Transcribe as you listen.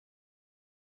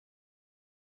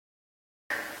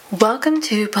Welcome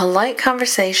to Polite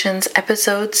Conversations,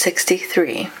 episode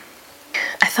 63.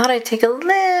 I thought I'd take a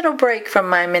little break from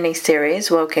my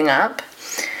mini-series, Woking Up.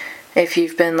 If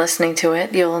you've been listening to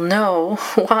it, you'll know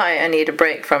why I need a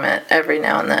break from it every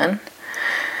now and then.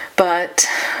 But,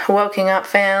 Woking Up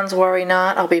fans, worry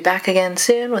not, I'll be back again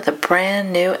soon with a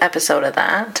brand new episode of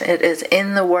that. It is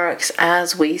in the works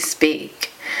as we speak.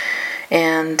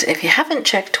 And if you haven't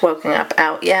checked Woking Up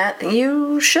out yet,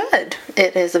 you should.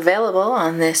 It is available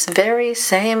on this very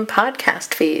same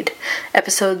podcast feed.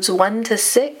 Episodes 1 to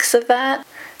 6 of that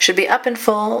should be up in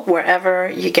full wherever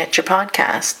you get your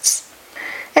podcasts.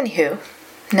 Anywho,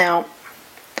 now,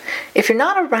 if you're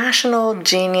not a rational,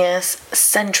 genius,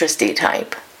 centristy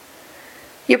type,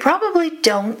 you probably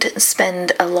don't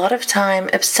spend a lot of time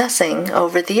obsessing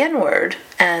over the N-word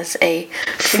as a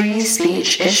free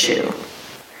speech issue.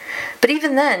 But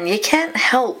even then, you can't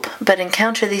help but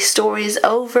encounter these stories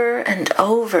over and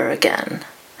over again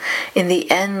in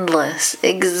the endless,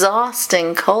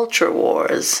 exhausting culture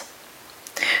wars.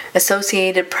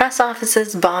 Associated Press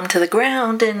offices bombed to the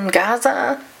ground in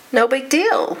Gaza? No big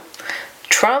deal.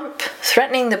 Trump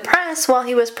threatening the press while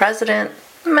he was president?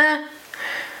 Meh.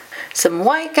 Some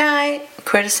white guy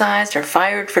criticized or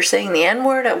fired for saying the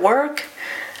N-word at work?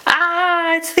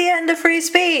 It's the end of free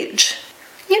speech.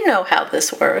 You know how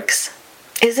this works.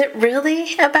 Is it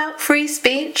really about free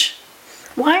speech?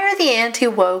 Why are the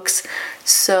anti-wokes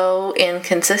so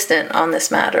inconsistent on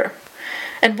this matter?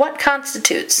 And what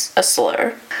constitutes a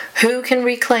slur? Who can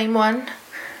reclaim one?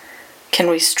 Can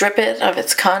we strip it of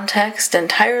its context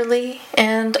entirely?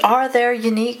 And are there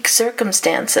unique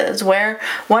circumstances where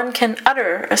one can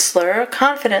utter a slur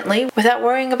confidently without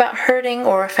worrying about hurting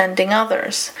or offending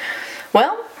others?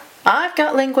 Well, I've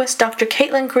got linguist Dr.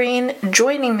 Caitlin Green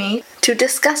joining me to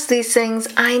discuss these things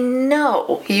I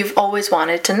know you've always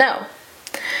wanted to know.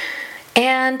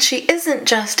 And she isn't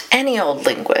just any old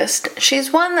linguist.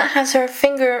 She's one that has her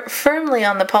finger firmly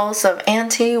on the pulse of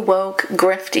anti-woke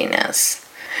griftiness.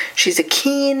 She's a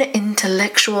keen,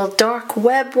 intellectual dark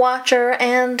web watcher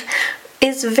and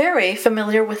is very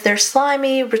familiar with their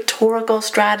slimy rhetorical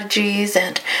strategies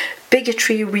and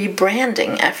bigotry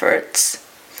rebranding efforts.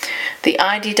 The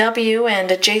IDW and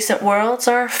adjacent worlds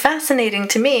are fascinating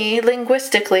to me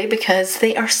linguistically because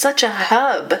they are such a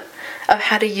hub of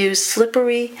how to use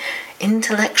slippery,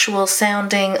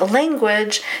 intellectual-sounding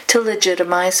language to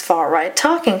legitimize far-right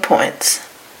talking points.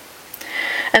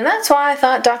 And that's why I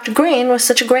thought Dr. Green was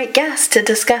such a great guest to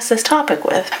discuss this topic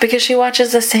with, because she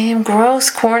watches the same gross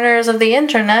corners of the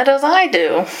internet as I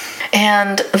do.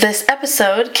 And this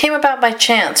episode came about by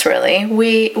chance, really.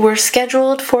 We were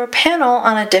scheduled for a panel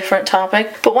on a different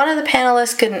topic, but one of the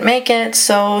panelists couldn't make it,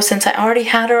 so since I already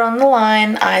had her on the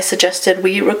line, I suggested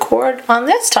we record on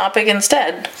this topic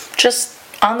instead, just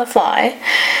on the fly.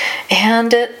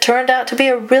 And it turned out to be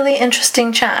a really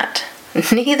interesting chat.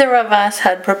 Neither of us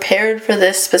had prepared for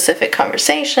this specific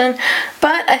conversation,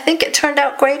 but I think it turned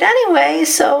out great anyway,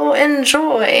 so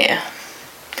enjoy.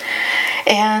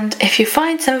 And if you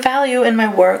find some value in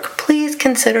my work, please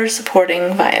consider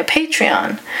supporting via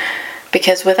Patreon,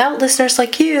 because without listeners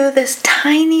like you, this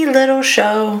tiny little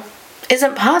show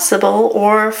isn't possible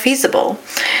or feasible.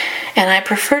 And I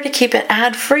prefer to keep it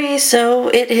ad-free, so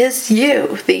it is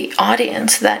you, the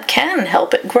audience, that can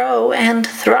help it grow and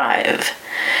thrive,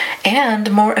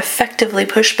 and more effectively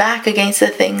push back against the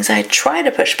things I try to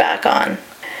push back on.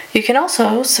 You can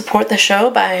also support the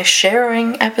show by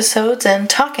sharing episodes and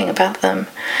talking about them,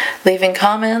 leaving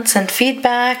comments and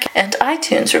feedback, and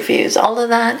iTunes reviews. All of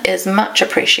that is much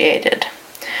appreciated.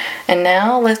 And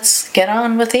now let's get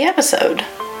on with the episode.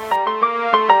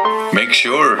 Make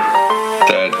sure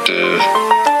that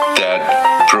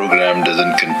that program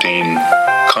doesn't contain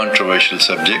controversial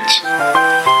subjects,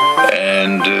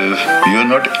 and you're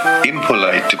not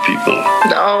impolite to people.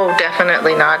 No,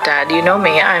 definitely not, Dad. You know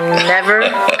me. I'm never,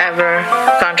 ever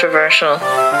controversial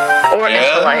or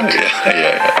impolite.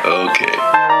 Yeah, okay.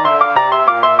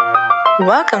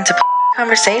 Welcome to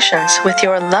Conversations with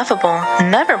your lovable,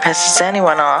 never pisses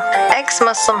anyone off,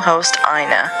 ex-Muslim host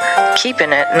Ina,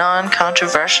 keeping it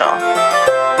non-controversial.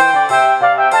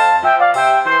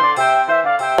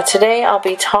 Today I'll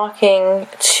be talking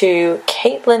to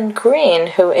Caitlin Green,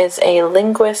 who is a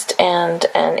linguist and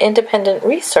an independent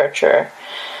researcher.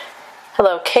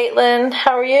 Hello, Caitlin.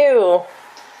 How are you?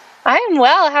 I am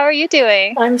well. How are you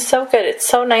doing? I'm so good. It's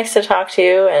so nice to talk to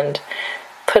you and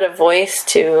put a voice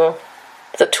to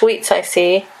the tweets I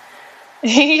see.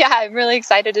 Yeah, I'm really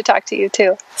excited to talk to you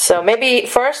too. So maybe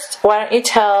first, why don't you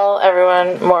tell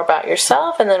everyone more about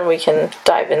yourself, and then we can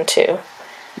dive into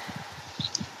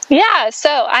Yeah,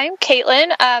 so I'm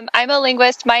Caitlin. I'm a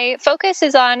linguist. My focus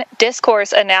is on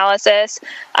discourse analysis.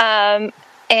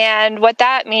 And what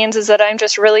that means is that I'm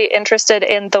just really interested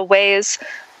in the ways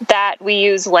that we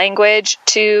use language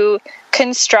to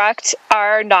construct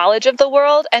our knowledge of the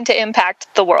world and to impact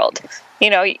the world. You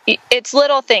know, it's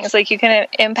little things like you can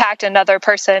impact another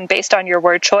person based on your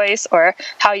word choice or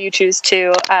how you choose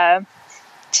to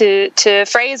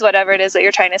phrase whatever it is that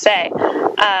you're trying to say.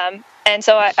 And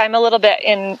so I'm a little bit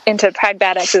into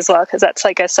pragmatics as well, because that's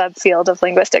like a subfield of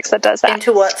linguistics that does that.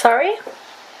 Into what, sorry?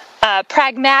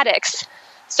 Pragmatics.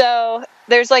 So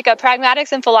there's like a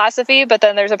pragmatics in philosophy, but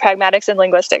then there's a pragmatics in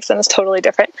linguistics, and it's totally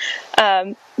different.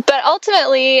 But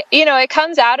ultimately, you know, it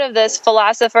comes out of this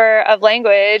philosopher of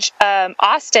language,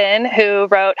 Austin, who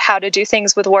wrote How to Do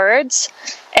Things with Words.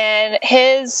 And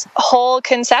his whole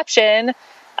conception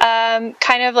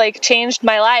kind of like changed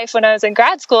my life when I was in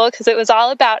grad school, because it was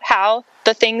all about how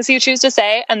the things you choose to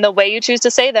say and the way you choose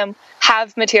to say them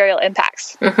have material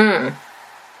impacts. Mm-hmm.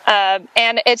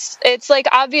 And it's like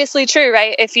obviously true,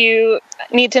 right? If you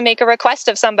need to make a request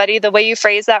of somebody, the way you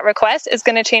phrase that request is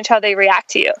going to change how they react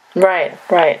to you. Right.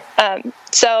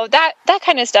 So that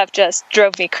kind of stuff just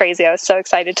drove me crazy. I was so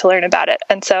excited to learn about it.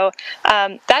 And so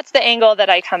that's the angle that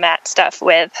I come at stuff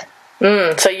with.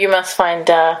 So you must find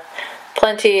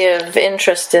plenty of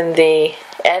interest in the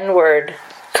N-word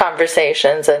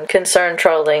conversations and concern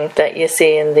trolling that you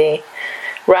see in the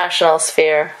rational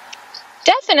sphere.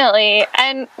 Definitely.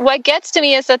 And what gets to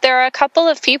me is that there are a couple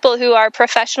of people who are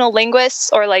professional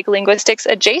linguists or like linguistics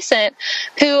adjacent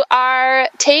who are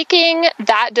taking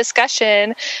that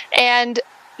discussion and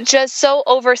just so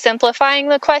oversimplifying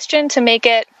the question to make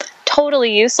it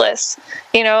totally useless,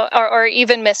 you know, or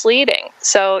even misleading.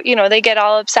 So, you know, they get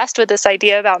all obsessed with this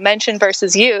idea about mention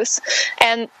versus use.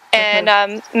 And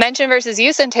mention versus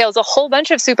use entails a whole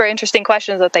bunch of super interesting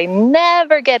questions that they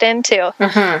never get into.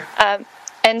 Mm-hmm.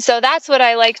 And so that's what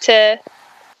I like to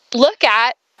look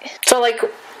at. So, like,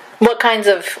 what kinds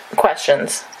of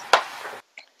questions?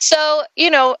 So,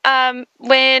 you know,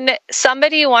 when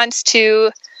somebody wants to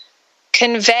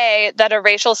convey that a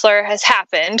racial slur has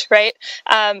happened, right?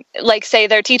 Like, say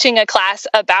they're teaching a class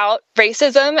about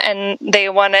racism and they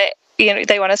want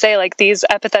to say like these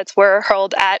epithets were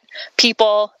hurled at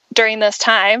people during this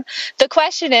time. The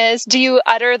question is, do you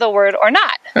utter the word or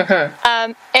not?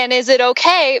 Mm-hmm. And is it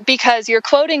okay because you're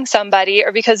quoting somebody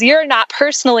or because you're not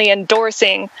personally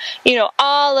endorsing, you know,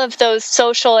 all of those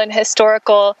social and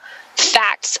historical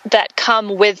facts that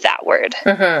come with that word?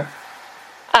 Mm-hmm.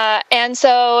 And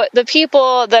so the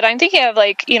people that I'm thinking of,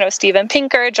 like, you know, Steven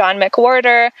Pinker, John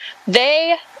McWhorter,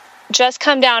 they just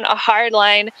come down a hard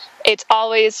line. It's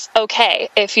always okay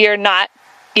if you're not,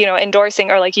 you know,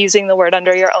 endorsing or like using the word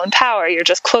under your own power. You're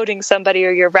just quoting somebody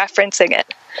or you're referencing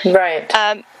it. Right.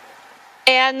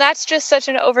 And that's just such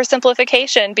an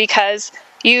oversimplification, because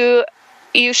you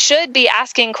should be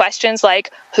asking questions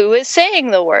like, who is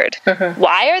saying the word? Mm-hmm.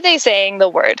 Why are they saying the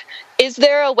word? Is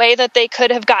there a way that they could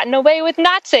have gotten away with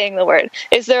not saying the word?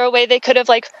 Is there a way they could have,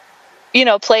 like, you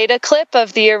know, played a clip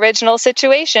of the original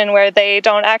situation where they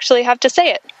don't actually have to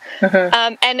say it?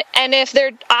 Mm-hmm. And if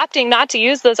they're opting not to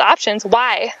use those options,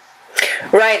 why?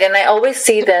 Right, and I always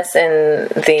see this in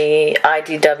the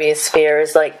IDW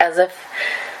spheres, like as if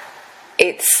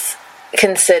it's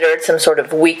considered some sort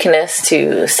of weakness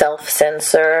to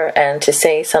self-censor and to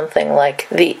say something like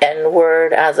the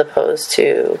N-word as opposed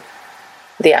to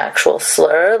the actual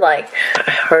slur. Like,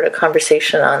 I heard a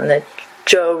conversation on the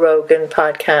Joe Rogan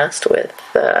podcast with,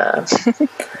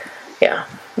 yeah.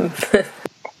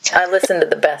 I listen to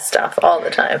the best stuff all the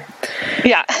time.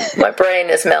 Yeah. My brain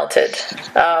is melted.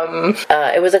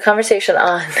 It was a conversation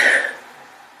on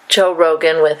Joe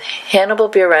Rogan with Hannibal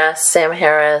Buress, Sam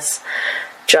Harris,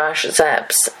 Josh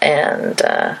Zepps, and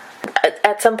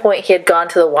at some point he had gone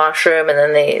to the washroom and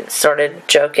then they started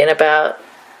joking about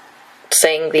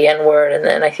saying the N-word, and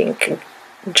then I think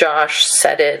Josh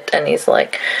said it and he's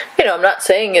like, you know, I'm not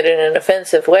saying it in an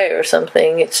offensive way or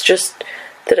something, it's just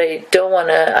that I don't want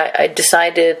to, I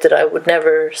decided that I would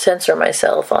never censor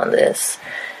myself on this.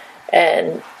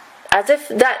 And as if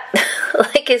that,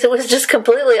 like, it was just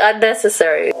completely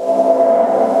unnecessary.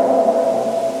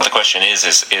 The question is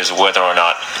whether or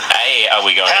not, A, are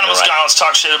we going Hannibal in the right... Let's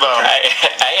talk shit about him. A,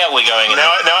 are we going in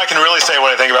now I can really say what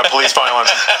I think about police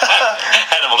violence.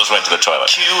 Hannibal just went to the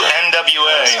toilet.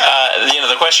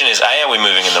 QNWA. The question is, A, are we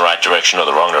moving in the right direction or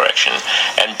the wrong direction?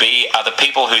 And B, are the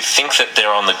people who think that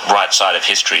they're on the right side of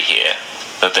history here,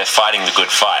 that they're fighting the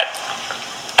good fight,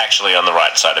 actually on the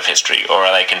right side of history, or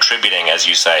are they contributing, as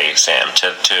you say, Sam,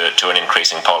 to an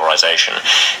increasing polarization?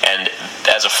 And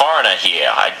as a foreigner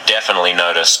here, I definitely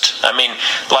noticed. I mean,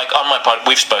 like on my pod,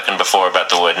 we've spoken before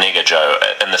about the word nigger, Joe,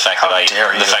 and the fact that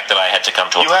I had to come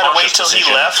to a You had to wait conscious till he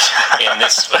decision left. in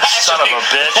this. Son of a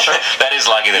bitch! That is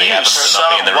lucky that he You happens to son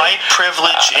not be of in the room. white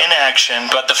privilege in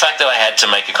action. But the fact that I had to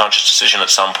make a conscious decision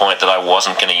at some point that I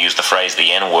wasn't going to use the phrase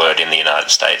the N-word in the United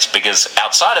States, because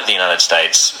outside of the United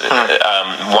States,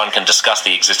 one can discuss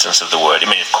the existence of the word. I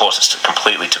mean, of course, it's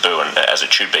completely taboo, and as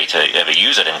it should be, to ever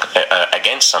use it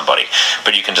against somebody.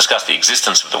 But you can discuss the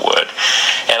existence of the word.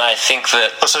 And I think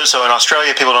that... So in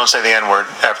Australia, people don't say the N-word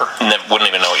ever? Wouldn't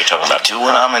even know what you're talking about. Do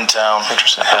when I'm in town.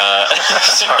 Interesting.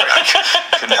 Sorry, I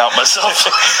couldn't help myself.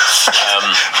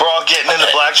 We're all getting into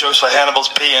black jokes by Hannibal's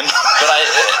peeing.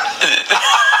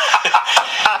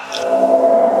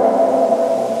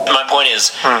 But my point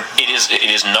is, it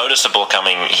is noticeable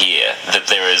coming here that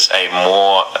there is a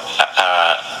more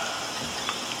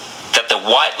that the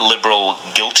white liberal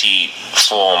guilty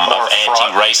form of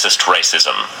anti-racist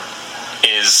racism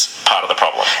is part of the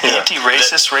problem.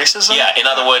 Anti-racist racism? Yeah, in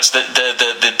other words, the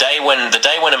day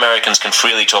when Americans can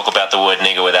freely talk about the word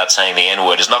nigger without saying the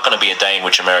N-word is not going to be a day in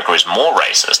which America is more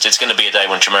racist. It's going to be a day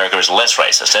in which America is less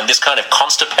racist. And this kind of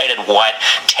constipated white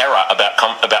terror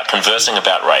about conversing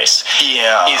about race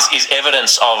is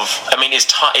evidence of, I mean, is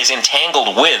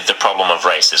entangled with the problem of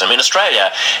racism. In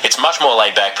Australia, it's much more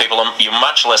laid back. You're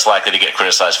much less likely to get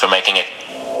criticized for making it.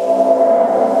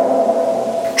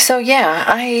 So yeah,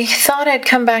 I thought I'd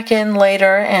come back in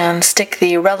later and stick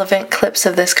the relevant clips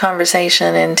of this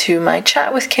conversation into my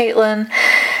chat with Caitlin,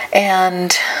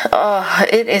 and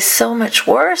it is so much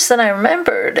worse than I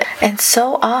remembered, and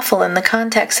so awful in the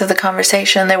context of the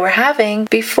conversation they were having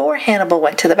before Hannibal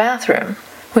went to the bathroom,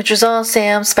 which was all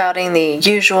Sam spouting the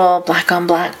usual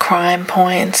black-on-black crime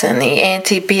points and the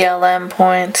anti-BLM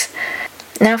points.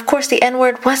 Now, of course, the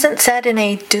N-word wasn't said in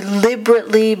a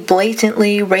deliberately,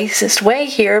 blatantly racist way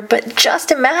here, but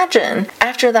just imagine,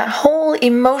 after that whole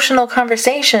emotional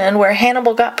conversation where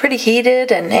Hannibal got pretty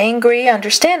heated and angry,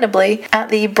 understandably, at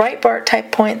the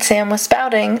Breitbart-type point Sam was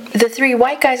spouting, the three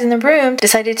white guys in the room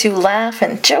decided to laugh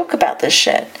and joke about this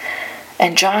shit.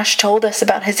 And Josh told us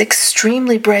about his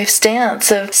extremely brave stance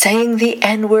of saying the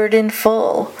N-word in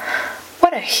full.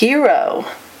 What a hero.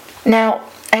 Now,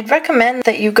 I'd recommend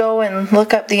that you go and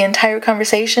look up the entire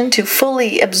conversation to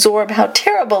fully absorb how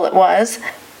terrible it was,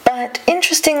 but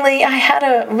interestingly, I had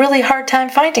a really hard time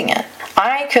finding it.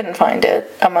 I couldn't find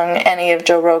it among any of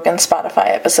Joe Rogan's Spotify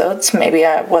episodes. Maybe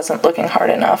I wasn't looking hard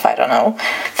enough, I don't know.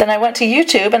 Then I went to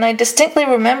YouTube, and I distinctly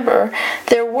remember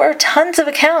there were tons of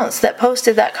accounts that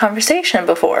posted that conversation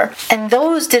before, and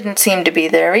those didn't seem to be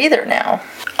there either now.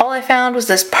 All I found was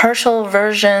this partial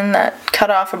version that cut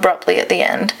off abruptly at the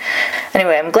end.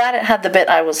 Anyway, I'm glad it had the bit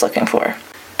I was looking for.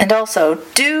 And also,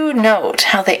 do note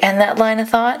how they end that line of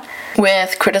thought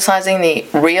with criticizing the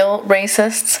real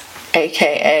racists,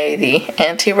 aka the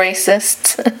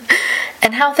anti-racists,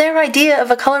 and how their idea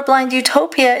of a colorblind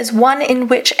utopia is one in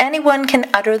which anyone can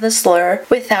utter the slur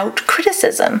without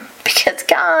criticism. Because,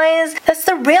 guys, that's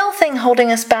the real thing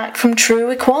holding us back from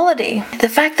true equality. The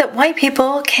fact that white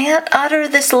people can't utter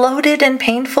this loaded and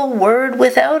painful word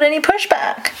without any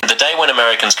pushback. The day when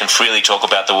Americans can freely talk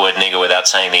about the word nigger without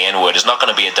saying the N-word is not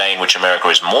going to be a day in which America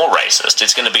is more racist.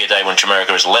 It's going to be a day in which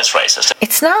America is less racist.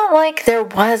 It's not like there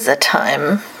was a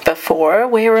time before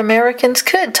where Americans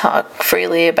could talk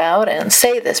freely about and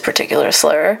say this particular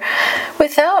slur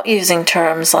without using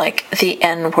terms like the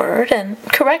N-word, and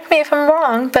correct me if I'm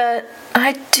wrong, but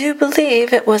I do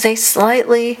believe it was a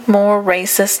slightly more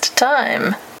racist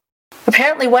time.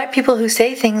 Apparently, white people who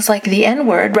say things like the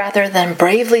N-word rather than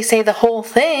bravely say the whole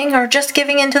thing are just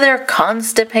giving into their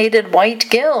constipated white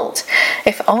guilt.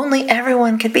 If only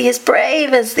everyone could be as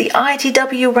brave as the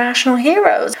ITW rational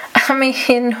heroes. I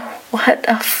mean, what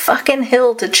a fucking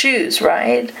hill to choose,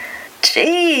 right?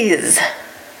 Jeez.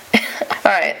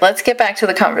 Alright, let's get back to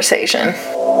the conversation.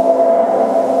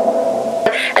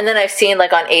 And then I've seen,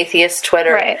 like, on atheist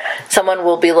Twitter, Right. someone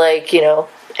will be like,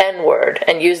 N-word,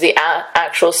 and use the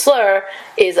actual slur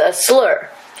is a slur,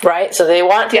 right? So they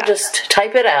want to just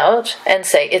type it out and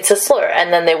say it's a slur,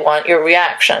 and then they want your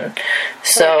reaction.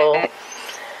 So Right.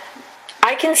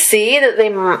 I can see that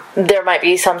there might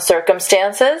be some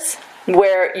circumstances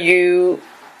where you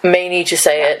may need to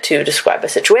say it to describe a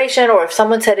situation, or if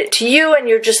someone said it to you and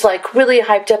you're just like really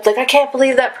hyped up, like, I can't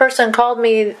believe that person called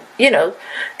me,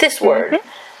 this word.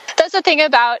 That's the thing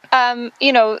about,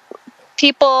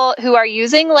 people who are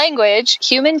using language,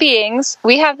 human beings.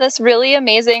 We have this really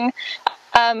amazing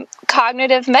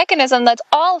cognitive mechanism that's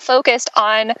all focused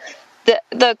on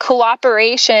the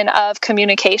cooperation of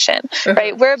communication,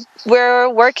 right? We're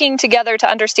working together to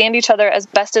understand each other as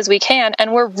best as we can,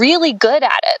 and we're really good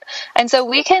at it. And so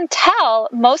we can tell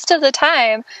most of the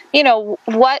time,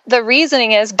 what the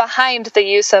reasoning is behind the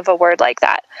use of a word like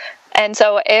that. And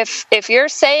so if you're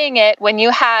saying it when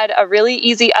you had a really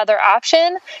easy other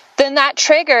option, then that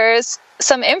triggers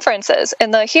some inferences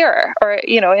in the hearer or,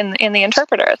 in the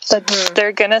interpreter that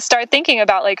they're going to start thinking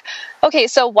about, like, okay,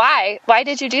 so why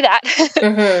did you do that?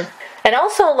 And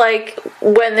also, like,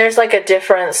 when there's like a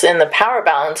difference in the power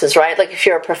balances, right? Like if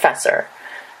you're a professor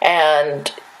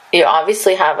and you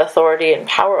obviously have authority and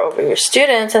power over your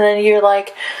students, and then you're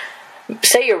like,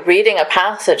 say you're reading a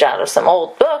passage out of some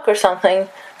old book or something,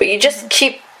 but you just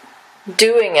keep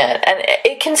doing it, and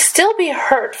it can still be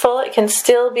hurtful. It can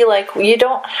still be like, you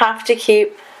don't have to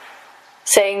keep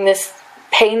saying this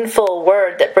painful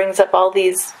word that brings up all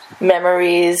these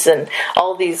memories, and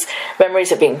all these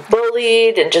memories of being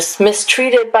bullied and just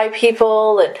mistreated by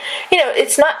people, and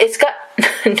it's got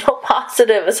no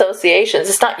positive associations.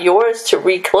 It's not yours to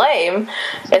reclaim,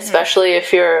 especially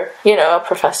if you're a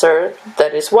professor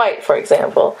that is white, for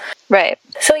example. Right.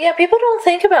 So yeah, people don't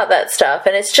think about that stuff,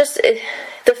 and it's just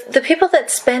the people that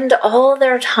spend all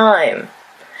their time.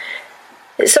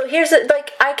 So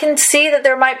I can see that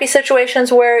there might be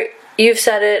situations where you've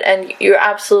said it and you're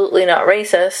absolutely not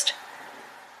racist.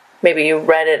 Maybe you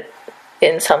read it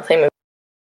in something.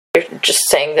 You're just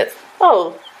saying that,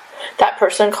 oh, that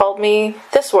person called me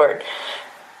this word.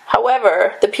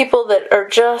 However, the people that are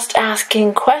just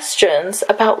asking questions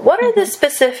about what are the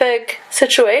specific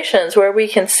situations where we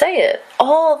can say it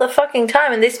all the fucking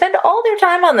time, and they spend all their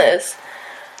time on this.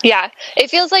 Yeah,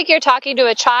 it feels like you're talking to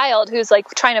a child who's like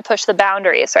trying to push the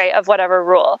boundaries, right, of whatever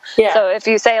rule. Yeah. So if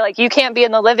you say like, you can't be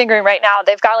in the living room right now,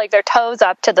 they've got like their toes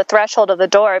up to the threshold of the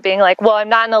door, being like, well, I'm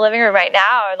not in the living room right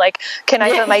now, and like, can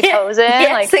I put my toes in?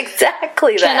 Yes, like,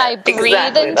 exactly that. Can I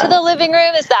breathe into the living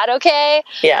room? Is that okay?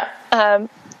 Yeah.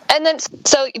 And then,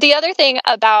 so the other thing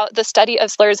about the study of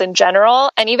slurs in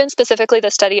general, and even specifically the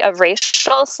study of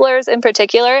racial slurs in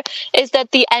particular, is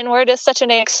that the N-word is such an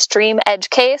extreme edge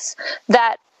case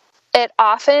that it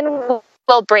often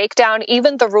will break down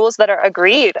even the rules that are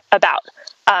agreed about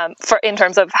in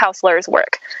terms of how slurs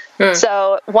work.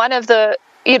 So one of the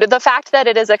fact that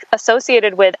it is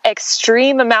associated with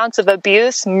extreme amounts of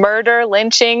abuse, murder,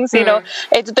 lynchings,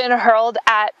 it's been hurled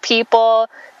at people,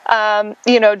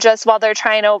 just while they're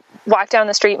trying to walk down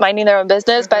the street minding their own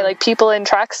business by like people in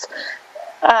trucks.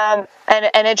 And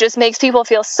it just makes people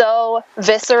feel so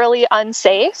viscerally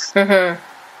unsafe.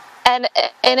 And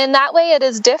in that way, it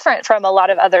is different from a lot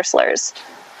of other slurs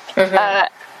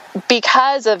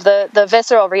because of the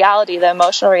visceral reality, the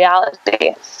emotional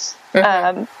reality.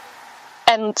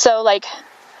 And so, like,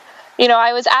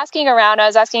 I was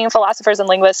asking philosophers and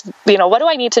linguists, what do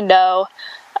I need to know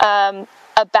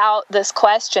about this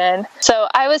question? So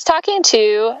I was talking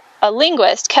to a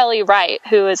linguist, Kelly Wright,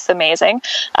 who is amazing,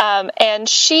 and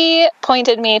she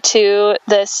pointed me to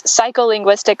this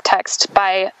psycholinguistic text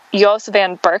by Jos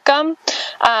van Berkom,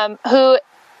 who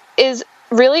is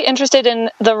really interested in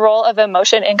the role of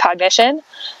emotion in cognition,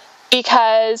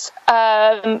 because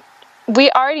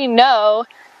we already know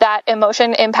that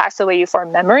emotion impacts the way you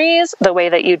form memories, the way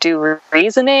that you do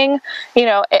reasoning,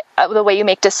 the way you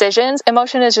make decisions.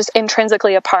 Emotion is just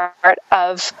intrinsically a part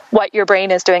of what your brain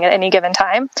is doing at any given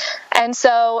time. And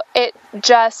so it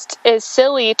just is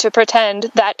silly to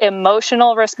pretend that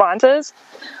emotional responses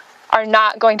are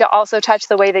not going to also touch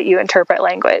the way that you interpret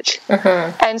language.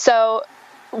 And so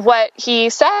what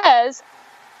he says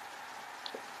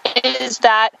is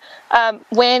that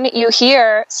when you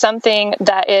hear something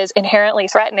that is inherently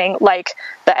threatening, like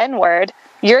the N-word,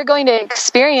 you're going to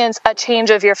experience a change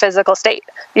of your physical state.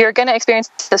 You're going to experience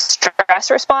the stress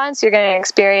response. You're going to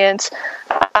experience,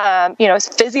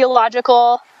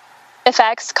 physiological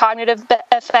effects, cognitive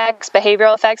effects,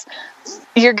 behavioral effects.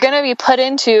 You're going to be put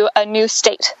into a new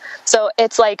state. So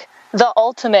it's like the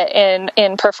ultimate in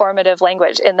performative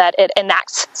language, in that it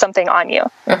enacts something on you.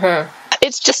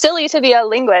 It's just silly to be a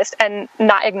linguist and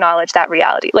not acknowledge that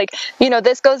reality. Like,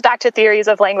 this goes back to theories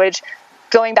of language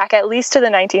going back at least to the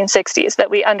 1960s, that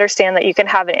we understand that you can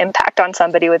have an impact on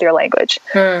somebody with your language.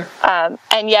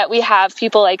 And yet we have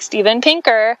people like Steven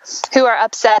Pinker who are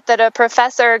upset that a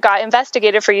professor got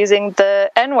investigated for using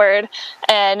the N-word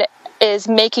and is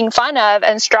making fun of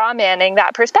and straw manning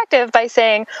that perspective by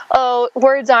saying, oh,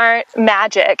 words aren't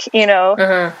magic,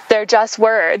 they're just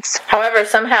words. However,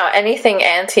 somehow anything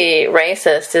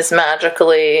anti-racist is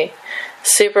magically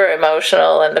super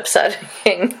emotional and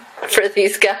upsetting for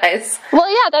these guys. Well,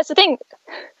 yeah, that's the thing.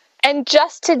 And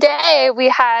just today we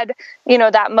had,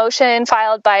 that motion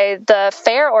filed by the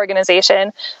FAIR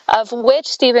organization, of which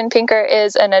Steven Pinker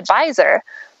is an advisor,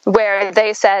 where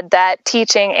they said that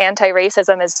teaching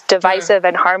anti-racism is divisive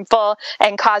and harmful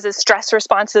and causes stress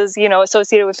responses,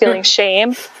 associated with feeling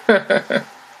shame.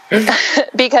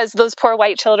 Because those poor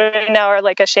white children now are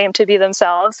like ashamed to be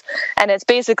themselves, and it's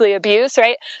basically abuse,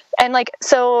 right? And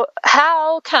so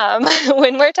how come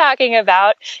when we're talking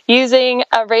about using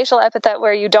a racial epithet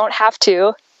where you don't have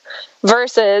to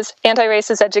versus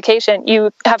anti-racist education,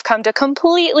 you have come to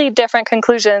completely different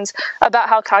conclusions about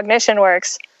how cognition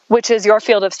works, which is your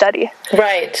field of study.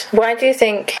 Right. Why do you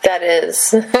think that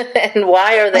is? And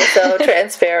why are they so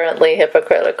transparently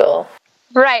hypocritical?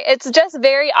 Right. It's just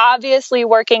very obviously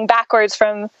working backwards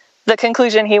from the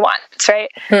conclusion he wants, right?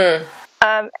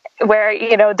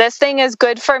 Where, this thing is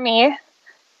good for me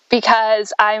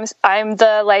because I'm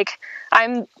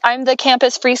the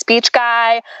campus free speech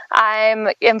guy. I'm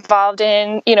involved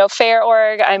in, FAIR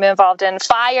org. I'm involved in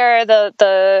FIRE,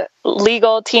 the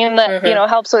legal team that,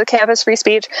 helps with campus free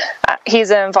speech.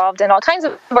 He's involved in all kinds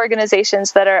of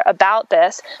organizations that are about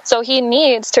this. So he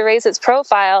needs to raise his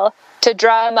profile to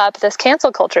drum up this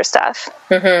cancel culture stuff.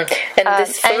 And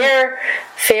this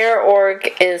FAIR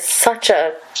org is such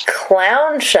a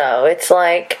clown show. It's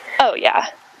like... Oh, yeah.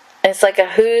 It's like a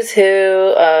who's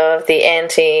who of the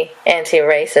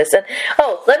anti-racist. And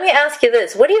let me ask you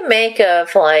this: what do you make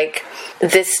of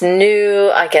this new,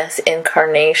 I guess,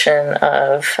 incarnation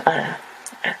of?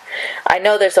 I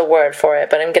know there's a word for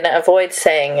it, but I'm going to avoid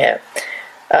saying it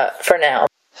for now.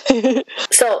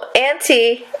 So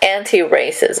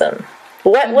anti-racism.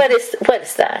 What is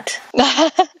that?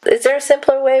 Is there a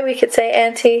simpler way we could say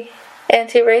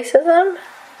anti-racism?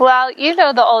 Well,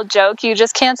 the old joke, you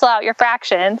just cancel out your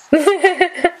fractions.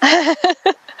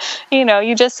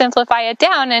 You just simplify it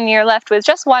down and you're left with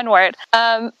just one word.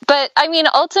 But I mean,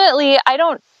 ultimately, I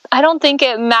don't think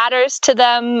it matters to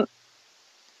them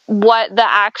what the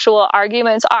actual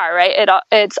arguments are, right?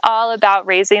 It's all about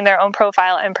raising their own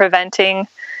profile and preventing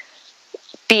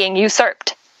being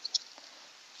usurped.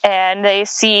 And they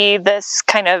see this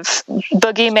kind of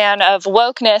boogeyman of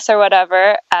wokeness or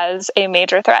whatever as a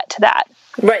major threat to that.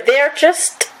 Right. They are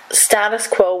just status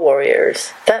quo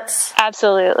warriors. That's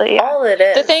absolutely all it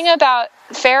is. The thing about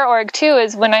FAIR org, too,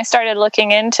 is when I started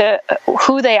looking into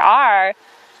who they are,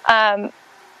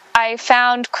 I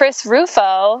found Chris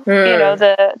Rufo,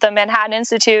 the Manhattan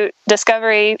Institute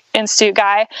Discovery Institute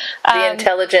guy. The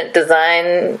intelligent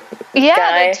design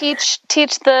guy. They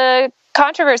teach the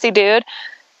controversy dude.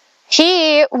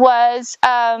 He was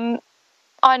on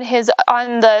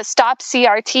the Stop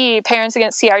CRT, Parents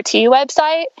Against CRT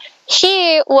website.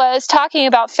 He was talking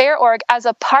about FAIR org as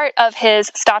a part of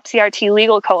his Stop CRT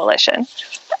legal coalition.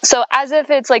 So as if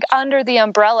it's under the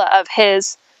umbrella of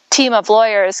his team of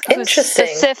lawyers whose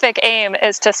specific aim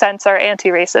is to censor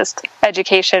anti-racist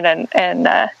education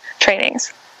and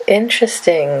trainings.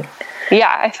 Interesting.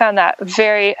 Yeah, I found that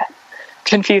very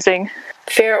confusing.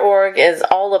 FAIR org is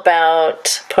all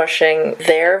about pushing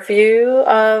their view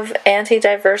of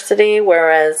anti-diversity,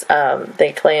 whereas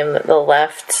they claim that the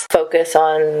left focus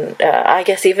on, I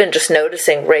guess, even just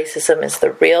noticing racism is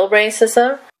the real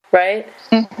racism, right?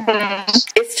 Mm-hmm.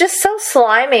 It's just so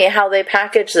slimy how they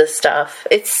package this stuff.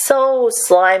 It's so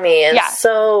slimy and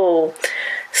so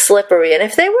slippery. And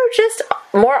if they were just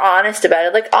more honest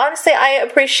about it, honestly, I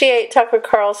appreciate Tucker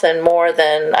Carlson more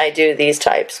than I do these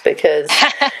types, because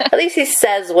at least he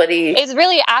says what he... It's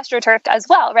really astroturfed as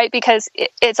well, right? Because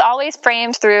it's always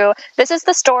framed through, this is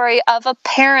the story of a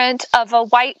parent of a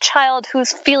white child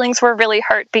whose feelings were really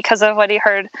hurt because of what he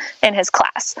heard in his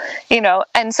class,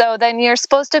 and so then you're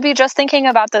supposed to be just thinking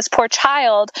about this poor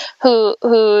child who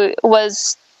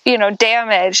was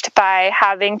damaged by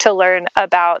having to learn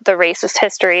about the racist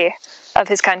history of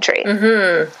his country.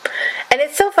 Mm-hmm. And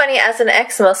it's so funny, as an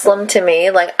ex-Muslim, to me,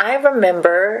 I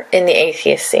remember in the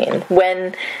atheist scene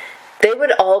when they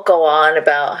would all go on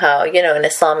about how, in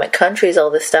Islamic countries all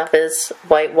this stuff is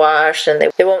whitewashed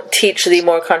and they won't teach the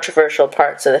more controversial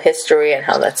parts of the history and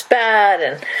how that's bad,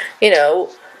 and,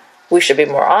 we should be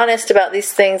more honest about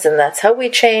these things, and that's how we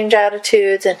change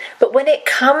attitudes. But when it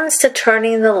comes to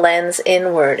turning the lens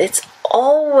inward, it's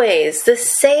always the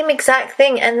same exact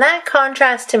thing. And that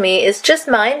contrast to me is just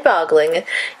mind-boggling,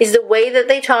 is the way that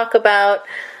they talk about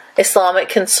Islamic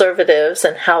conservatives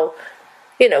and how,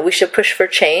 we should push for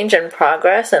change and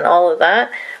progress and all of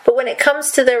that. But when it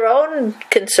comes to their own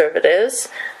conservatives,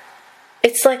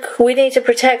 it's like we need to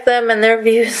protect them and their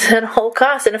views at all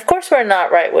costs. And of course we're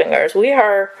not right-wingers. We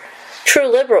are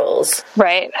true liberals.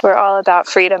 Right. We're all about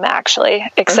freedom, actually,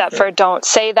 except for don't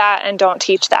say that and don't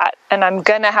teach that. And I'm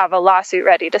going to have a lawsuit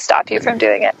ready to stop you from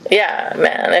doing it. Yeah,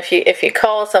 man. If you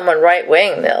call someone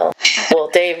right-wing, well,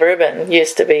 Dave Rubin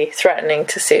used to be threatening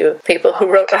to sue people who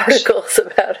wrote articles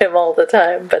about him all the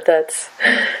time, but that's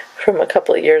from a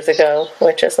couple of years ago,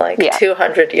 which is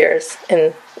 200 years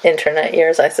in internet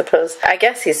years, I suppose. I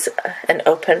guess he's an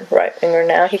open right-winger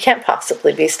now. He can't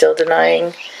possibly be still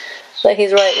denying that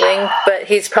he's right-wing, but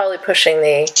he's probably pushing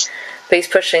the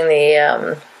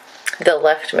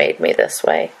left made me this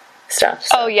way stuff.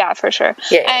 So. Oh, yeah, for sure.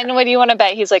 Yeah. And what do you want to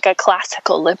bet? He's like a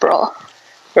classical liberal.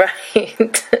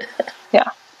 Right.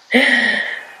 Yeah.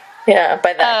 Yeah,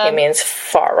 by that he means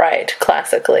far right,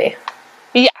 classically.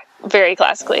 Yeah, very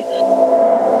classically.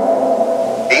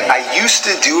 I used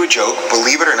to do a joke,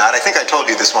 believe it or not. I think I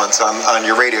told you this once on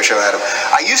your radio show, Adam.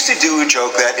 I used to do a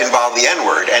joke that involved the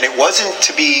N-word, and it wasn't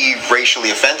to be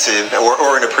racially offensive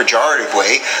or in a pejorative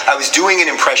way. I was doing an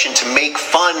impression to make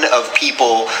fun of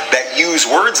people that use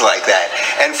words like that.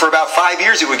 And for about 5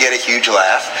 years, it would get a huge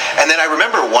laugh. And then I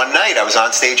remember one night I was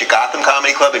on stage at Gotham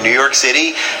Comedy Club in New York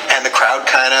City, and the crowd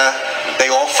they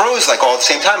all froze all at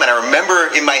the same time. And I remember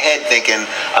in my head thinking,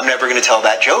 I'm never going to tell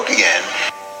that joke again.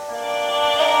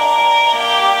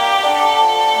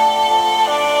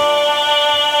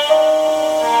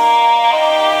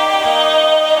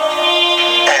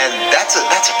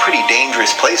 That's a pretty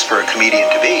dangerous place for a comedian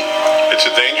to be. It's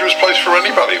a dangerous place for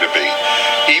anybody to be.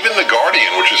 Even The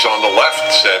Guardian, which is on the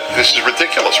left, said this is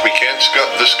ridiculous. We can't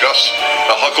discuss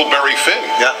a Huckleberry Finn.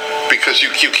 Yeah. Because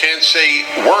you can't say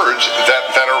words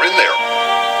that are in there.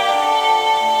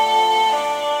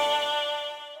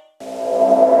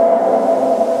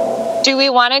 Do we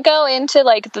want to go into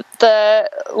the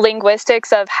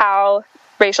linguistics of how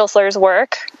racial slurs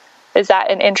work? Is that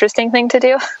an interesting thing to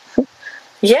do?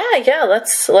 Yeah,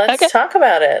 let's talk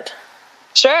about it.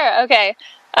 Sure, okay.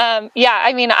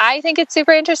 I mean, I think it's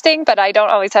super interesting, but I don't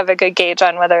always have a good gauge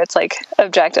on whether it's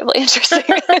objectively interesting.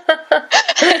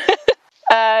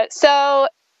 So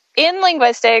in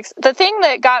linguistics, the thing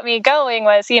that got me going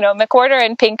was, McWhorter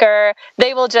and Pinker,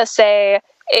 they will just say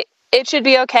it should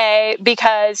be okay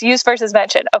because use versus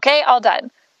mention. Okay, all done,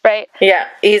 right? Yeah,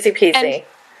 easy peasy.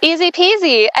 Easy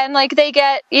peasy. And they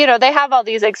get, they have all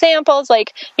these examples,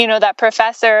 that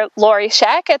professor Lori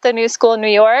Scheck at the New School in New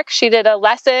York, she did a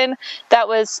lesson that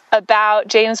was about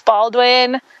James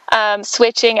Baldwin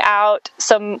switching out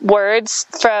some words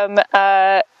from,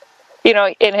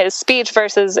 in his speech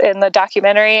versus in the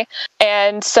documentary.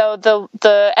 And so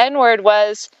the N-word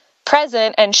was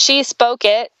present and she spoke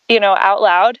it, out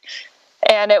loud.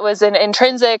 And it was an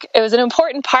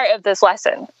important part of this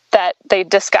lesson that they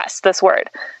discussed this word.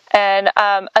 And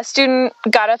a student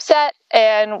got upset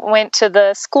and went to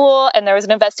the school and there was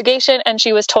an investigation and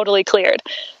she was totally cleared.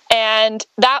 And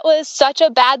that was such a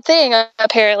bad thing,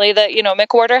 apparently, that,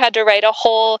 McWhorter had to write a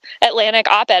whole Atlantic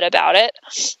op-ed about it.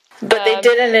 But they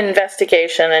did an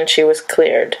investigation and she was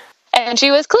cleared. And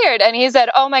she was cleared. And he said,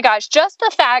 oh my gosh, just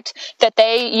the fact that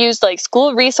they used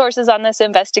school resources on this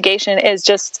investigation is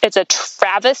it's a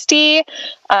travesty,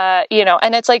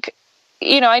 and it's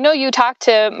I know you talked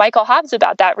to Michael Hobbs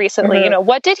about that recently. Mm-hmm.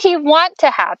 What did he want to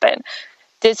happen?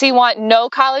 Does he want no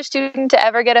college student to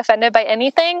ever get offended by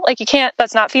anything? You can't,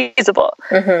 that's not feasible.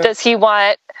 Mm-hmm. Does he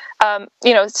want,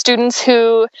 students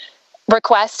who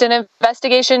request an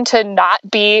investigation to not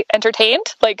be entertained?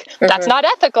 Mm-hmm. That's not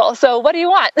ethical. So what do you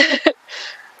want?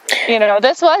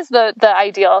 This was the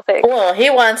ideal thing. Well,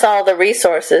 he wants all the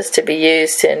resources to be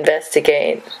used to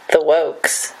investigate the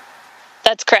wokes.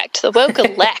 That's correct. The woke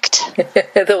elect.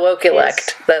 The woke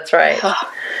elect. That's right.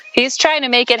 He's trying to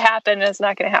make it happen, and it's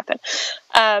not going to happen.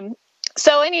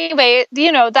 So anyway,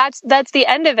 that's the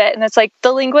end of it. And it's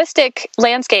the linguistic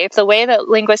landscape, the way that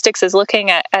linguistics is looking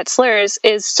at slurs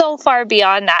is so far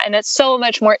beyond that. And it's so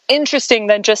much more interesting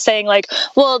than just saying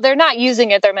well, they're not using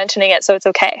it, they're mentioning it, so it's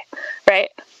okay. Right?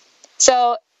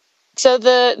 So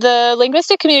the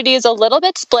linguistic community is a little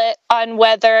bit split on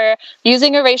whether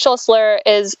using a racial slur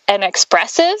is an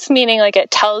expressive, meaning it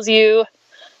tells the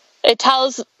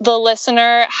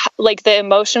listener the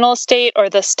emotional state or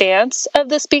the stance of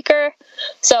the speaker.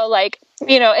 So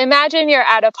imagine you're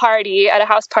at a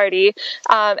house party,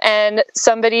 and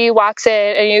somebody walks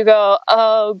in and you go,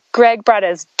 oh, Greg brought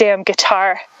his damn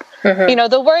guitar. Mm-hmm.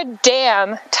 The word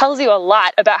damn tells you a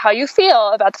lot about how you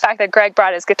feel about the fact that Greg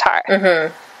brought his guitar.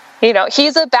 Mm-hmm.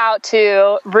 He's about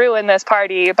to ruin this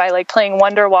party by playing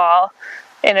Wonderwall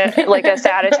in a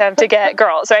sad attempt to get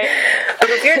girls, right?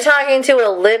 But if you're talking to a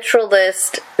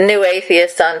literalist new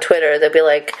atheist on Twitter, they'll be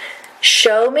like,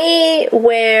 show me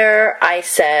where I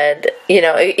said,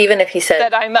 even if he said...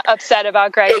 That I'm upset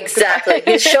about Greg.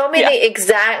 Exactly. Show me the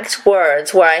exact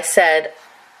words where I said,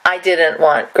 I didn't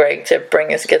want Greg to bring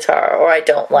his guitar, or I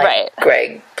don't like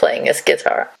Greg playing his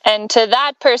guitar. And to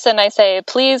that person, I say,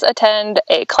 please attend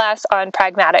a class on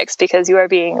pragmatics, because you are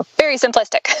being very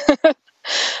simplistic.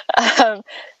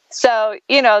 So,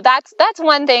 that's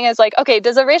one thing is like, okay,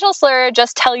 does a racial slur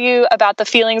just tell you about the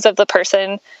feelings of the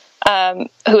person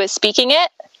who is speaking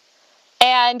it?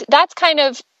 And that's kind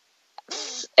of,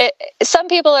 some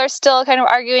people are still kind of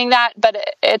arguing that, but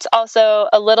it's also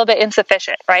a little bit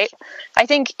insufficient, right? I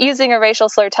think using a racial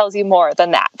slur tells you more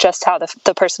than that, just how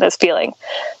the person is feeling,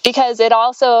 because it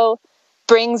also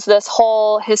brings this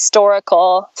whole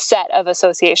historical set of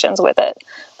associations with it.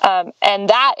 And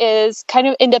that is kind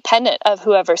of independent of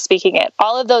whoever's speaking it.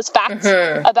 All of those facts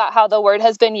about how the word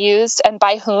has been used and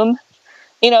by whom,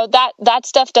 that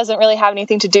stuff doesn't really have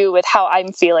anything to do with how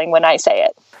I'm feeling when I say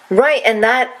it. Right, and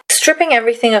that stripping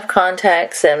everything of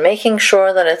context and making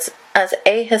sure that it's as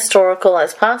ahistorical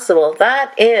as possible,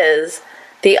 that is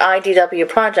the IDW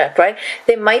project, right?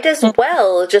 They might as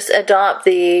well just adopt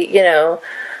the,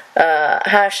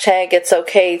 hashtag it's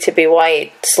okay to be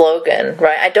white slogan,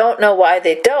 right? I don't know why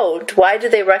they don't. Why do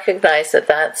they recognize that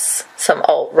that's some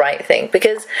alt-right thing?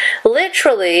 Because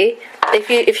literally,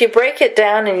 if you break it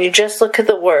down and you just look at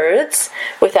the words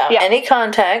without any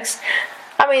context,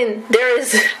 I mean, there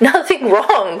is nothing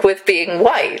wrong with being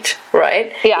white,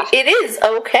 right? Yeah. It is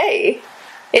okay.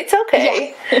 It's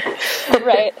okay. Yeah.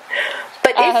 Right.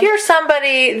 But if you're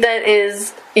somebody that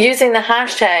is using the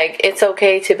hashtag it's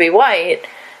okay to be white,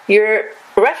 you're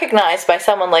recognized by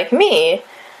someone like me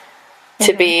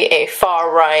to be a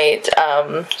far-right,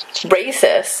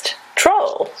 racist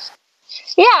troll.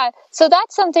 Yeah, so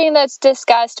that's something that's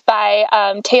discussed by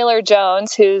Taylor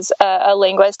Jones, who's a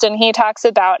linguist, and he talks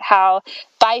about how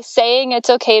by saying it's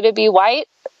okay to be white,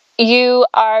 you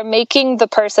are making the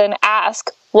person ask,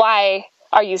 why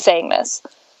are you saying this?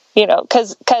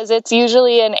 Because it's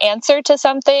usually an answer to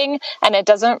something, and it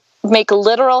doesn't make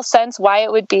literal sense why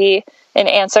it would be an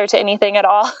answer to anything at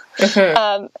all.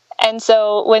 And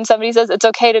so when somebody says it's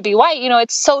okay to be white,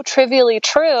 it's so trivially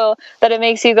true that it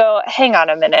makes you go, hang on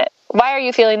a minute. Why are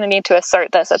you feeling the need to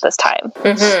assert this at this time?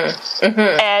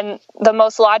 And the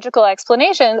most logical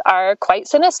explanations are quite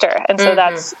sinister. And so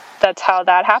that's how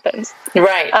that happens.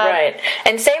 Right, right.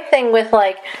 And same thing with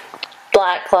like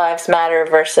Black Lives Matter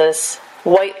versus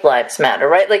White Lives Matter,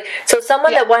 right? Like, so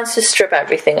someone that wants to strip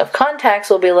everything of context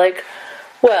will be like,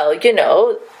 well,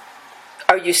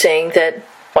 are you saying that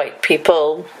white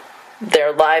people,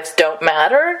 their lives don't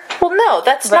matter? Well, no,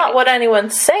 that's not what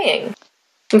anyone's saying.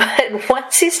 But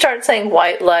once you start saying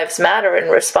white lives matter in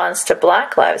response to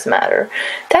Black Lives Matter,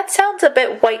 that sounds a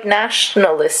bit white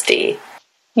nationalist-y.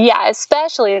 Yeah,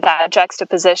 especially that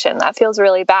juxtaposition. That feels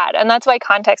really bad. And that's why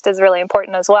context is really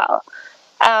important as well.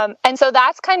 And so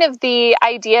that's kind of the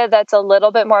idea that's a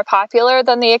little bit more popular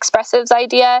than the expressives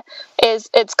idea.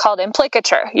 It's called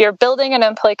implicature. You're building an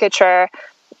implicature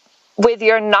with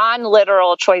your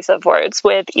non-literal choice of words,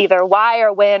 with either why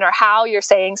or when or how you're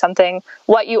saying something,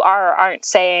 what you are or aren't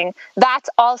saying. That's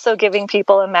also giving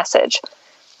people a message.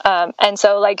 And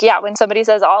so, when somebody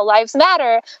says all lives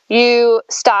matter, you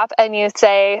stop and you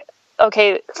say,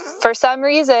 okay, for some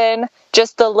reason,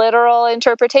 just the literal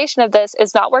interpretation of this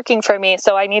is not working for me,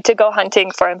 so I need to go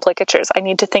hunting for implicatures. I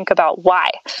need to think about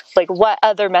why. Like, what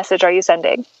other message are you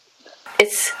sending?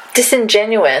 It's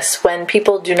disingenuous when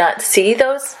people do not see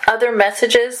those other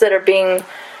messages that are being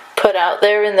put out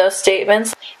there in those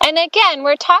statements. And again,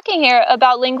 we're talking here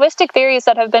about linguistic theories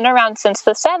that have been around since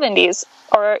the 70s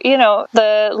or,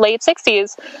 the late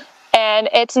 60s. And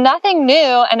it's nothing new,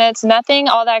 and it's nothing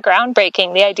all that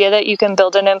groundbreaking. The idea that you can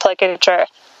build an implicature,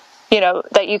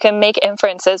 that you can make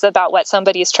inferences about what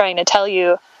somebody's trying to tell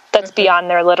you that's beyond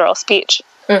their literal speech.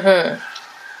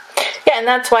 Yeah, and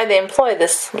that's why they employ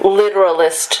this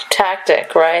literalist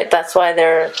tactic, right? That's why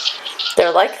they're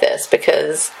like this,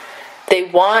 because they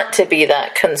want to be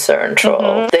that concern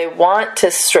troll. They want to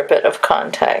strip it of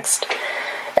context.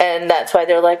 And that's why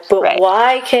they're like, but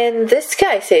why can this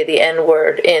guy say the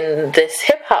N-word in this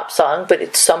hip-hop song, but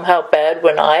it's somehow bad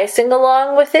when I sing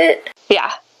along with it?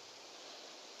 Yeah.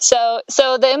 So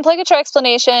the implicature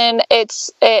explanation,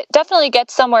 it definitely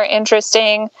gets somewhere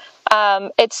interesting.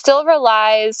 It still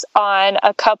relies on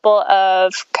a couple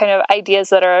of kind of ideas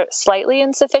that are slightly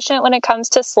insufficient when it comes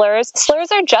to slurs.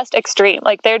 Slurs are just extreme.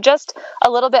 Like, they're just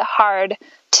a little bit hard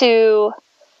to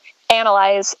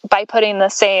analyze by putting the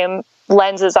same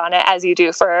lenses on it as you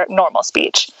do for normal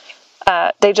speech.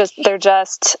 They're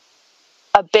just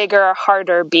a bigger,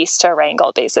 harder beast to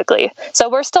wrangle, basically. So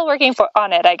we're still working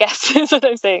on it, I guess, is what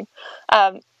I'm saying.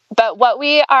 But what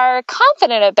we are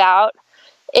confident about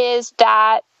is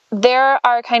that there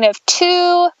are kind of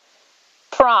two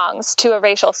prongs to a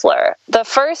racial slur. The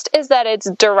first is that it's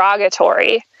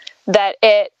derogatory, that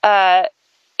it,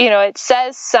 it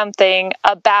says something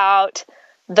about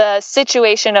the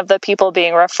situation of the people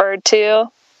being referred to.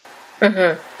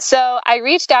 Mm-hmm. So I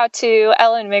reached out to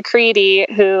Ellen McCready,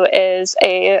 who is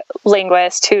a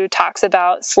linguist who talks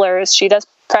about slurs. She does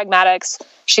pragmatics.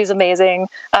 She's amazing.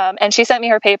 And she sent me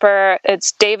her paper.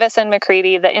 It's Davis and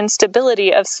McCready, The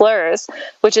Instability of Slurs,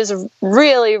 which is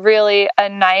really, really a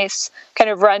nice kind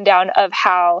of rundown of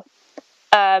how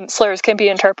slurs can be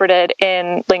interpreted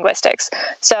in linguistics.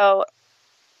 So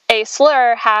a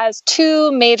slur has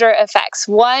two major effects.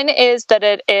 One is that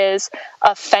it is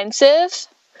offensive,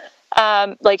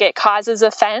 like it causes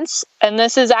offense. And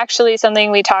this is actually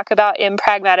something we talk about in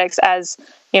pragmatics as,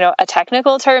 a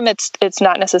technical term. It's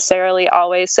not necessarily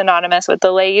always synonymous with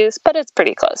the lay use, but it's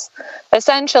pretty close.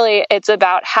 Essentially, it's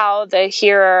about how the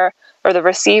hearer or the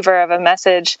receiver of a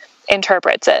message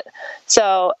interprets it.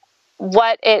 So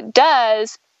what it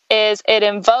does is it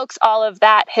invokes all of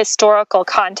that historical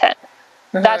content.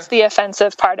 Mm-hmm. That's the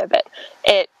offensive part of it.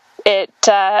 It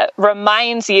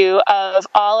reminds you of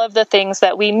all of the things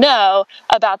that we know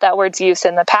about that word's use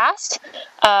in the past.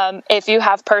 If you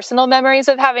have personal memories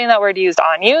of having that word used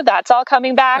on you, that's all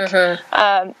coming back.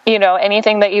 Mm-hmm.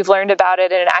 Anything that you've learned about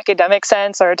it in an academic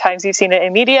sense or times you've seen it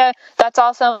in media, that's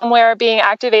all somewhere being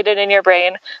activated in your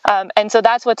brain. And so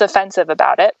that's what's offensive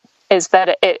about it, is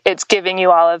that it's giving you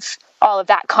all of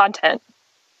that content.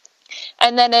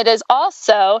 And then it is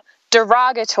also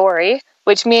derogatory,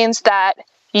 which means that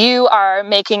you are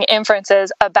making inferences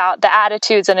about the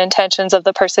attitudes and intentions of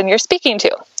the person you're speaking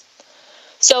to.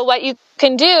 So what you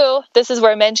can do, this is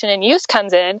where mention and use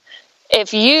comes in.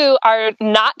 If you are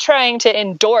not trying to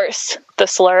endorse the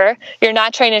slur, you're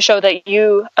not trying to show that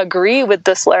you agree with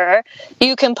the slur,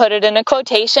 you can put it in a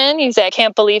quotation. You say, I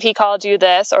can't believe he called you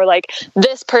this, or like,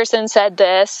 this person said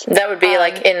this. That would be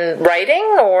like in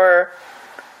writing or?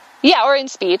 Yeah, or in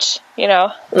speech,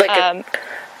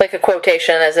 Like a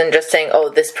quotation, as in just saying, oh,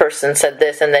 this person said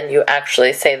this, and then you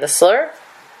actually say the slur?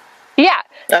 Yeah.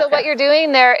 So what you're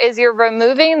doing there is you're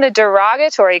removing the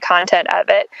derogatory content of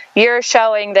it. You're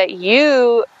showing that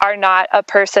you are not a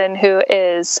person who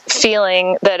is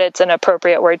feeling that it's an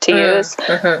appropriate word to use,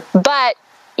 but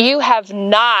you have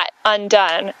not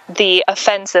undone the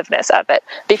offensiveness of it,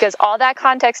 because all that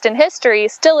context in history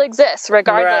still exists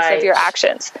regardless of your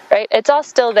actions, right? It's all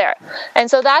still there. And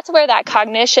so that's where that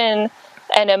cognition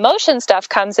and emotion stuff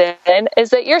comes in, is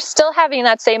that you're still having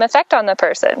that same effect on the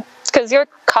person. It's because you're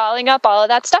calling up all of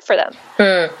that stuff for them.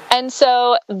 And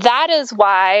so that is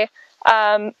why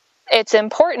it's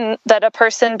important that a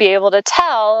person be able to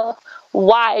tell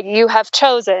why you have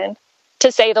chosen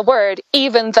to say the word,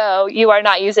 even though you are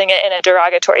not using it in a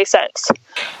derogatory sense.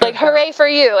 Like, hooray for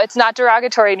you, it's not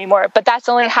derogatory anymore, but that's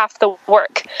only half the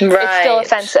work. Right. It's still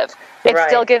offensive. It's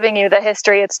still giving you the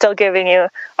history. It's still giving you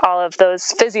all of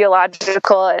those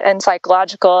physiological and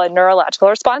psychological and neurological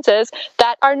responses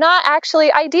that are not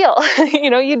actually ideal.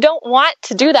 You don't want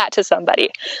to do that to somebody.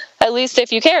 At least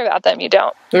if you care about them, you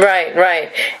don't.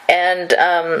 Right. And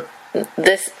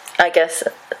this, I guess,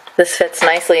 this fits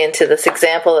nicely into this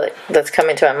example that's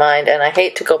coming to my mind, and I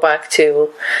hate to go back to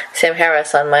Sam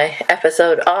Harris on my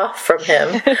episode off from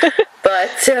him, but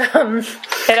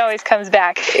it always comes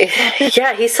back.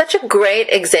 Yeah, he's such a great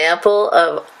example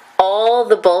of all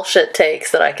the bullshit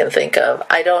takes that I can think of.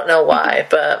 I don't know why,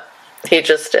 but he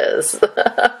just is.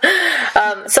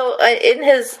 So in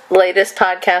his latest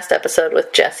podcast episode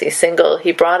with Jesse Singal,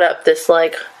 he brought up this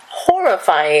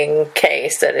horrifying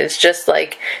case that is just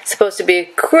supposed to be a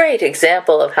great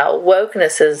example of how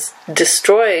wokeness is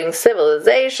destroying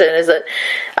civilization. Is that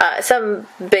some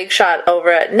big shot over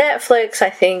at Netflix? I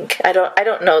think I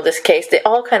don't know this case. They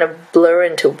all kind of blur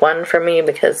into one for me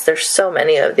because there's so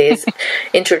many of these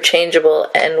interchangeable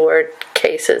N-word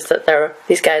cases that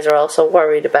these guys are also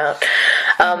worried about.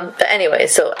 But anyway,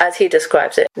 so as he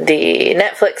describes it, the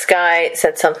Netflix guy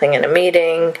said something in a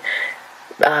meeting.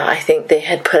 I think they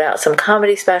had put out some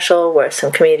comedy special where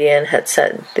some comedian had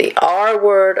said the R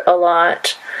word a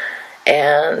lot,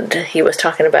 and he was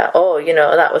talking about,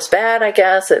 that was bad, I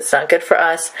guess. It's not good for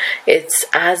us. It's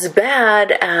as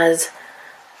bad as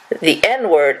the N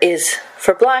word is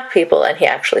for black people, and he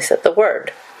actually said the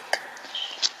word.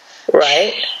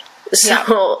 Right?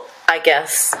 So I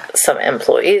guess some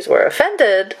employees were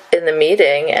offended in the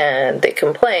meeting, and they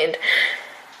complained.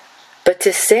 But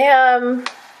to Sam,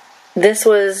 this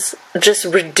was just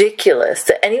ridiculous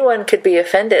that anyone could be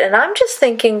offended. And I'm just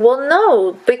thinking, well,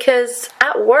 no, because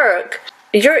at work,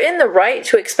 you're in the right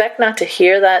to expect not to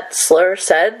hear that slur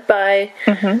said by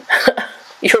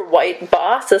your white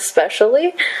boss,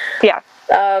 especially. Yeah.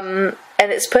 And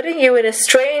it's putting you in a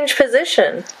strange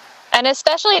position. And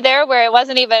especially there where it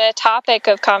wasn't even a topic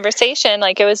of conversation,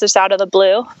 like it was just out of the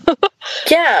blue.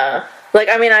 Yeah. Like,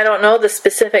 I mean, I don't know the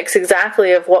specifics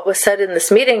exactly of what was said in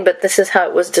this meeting, but this is how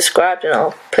it was described, and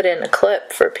I'll put in a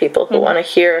clip for people who want to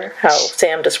hear how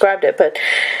Sam described it. But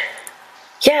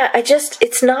yeah,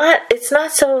 it's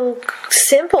not so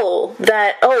simple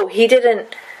that, oh, he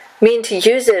didn't mean to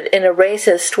use it in a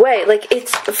racist way. Like,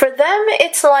 it's, for them,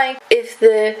 it's like if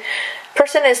the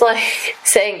person is like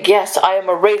saying, yes, I am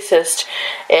a racist,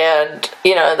 and,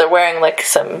 you know, they're wearing like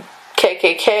some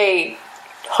KKK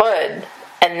hood,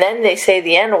 and then they say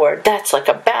the N-word, that's like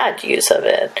a bad use of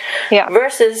it. Yeah.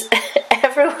 Versus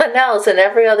everyone else in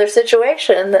every other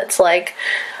situation that's like,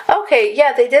 okay,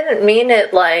 yeah, they didn't mean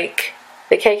it like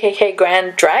the KKK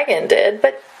Grand Dragon did,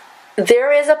 but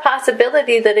there is a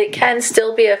possibility that it can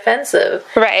still be offensive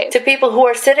to people who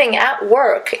are sitting at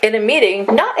work in a meeting,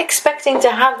 not expecting to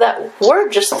have that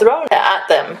word just thrown at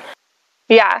them.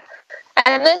 Yeah.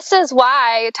 And this is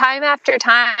why, time after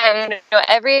time, you know,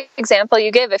 every example you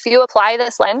give, if you apply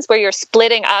this lens where you're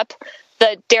splitting up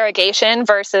the derogation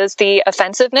versus the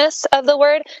offensiveness of the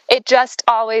word, it just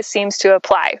always seems to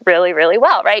apply really, really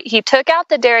well, right? He took out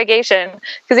the derogation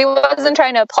because he wasn't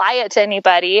trying to apply it to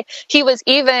anybody. He was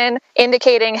even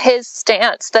indicating his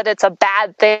stance that it's a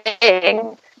bad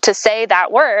thing to say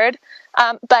that word.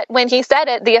 But when he said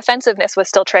it, the offensiveness was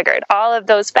still triggered. All of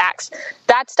those facts.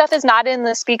 That stuff is not in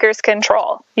the speaker's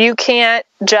control. You can't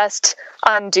just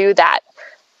undo that.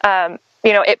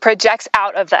 You know, it projects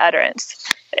out of the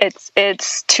utterance.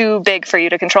 It's too big for you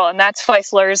to control, and that's why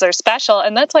slurs are special,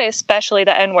 and that's why especially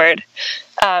the N-word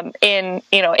in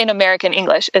American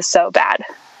English is so bad.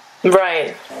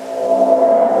 Right.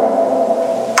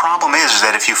 Problem is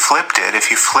that if you flip to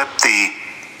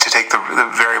take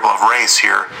the variable of race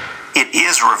here, it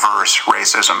is reverse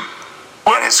racism.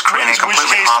 And it's creating a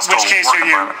completely hostile Which case work are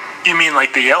environment. you mean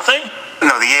like the Yale thing?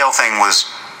 No, the Yale thing was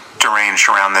deranged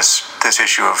around this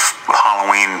issue of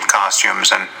Halloween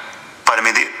costumes, but I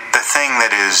mean the thing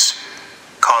that is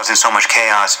causing so much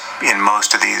chaos in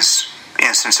most of these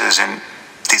instances in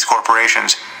these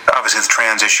corporations, obviously the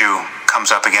trans issue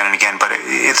comes up again and again, but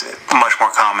it's much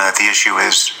more common that the issue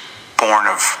is born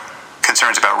of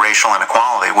concerns about racial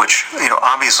inequality, which, you know,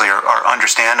 obviously are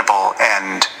understandable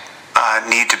and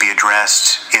need to be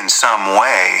addressed in some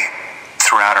way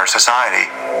throughout our society.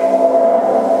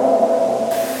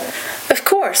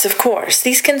 Of course.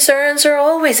 These concerns are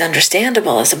always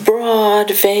understandable as a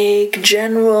broad, vague,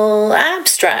 general,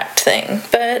 abstract thing,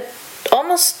 but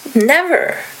almost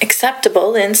never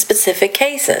acceptable in specific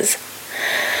cases.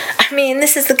 I mean,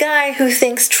 this is the guy who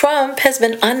thinks Trump has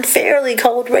been unfairly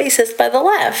called racist by the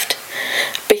left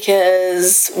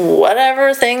because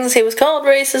whatever things he was called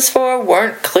racist for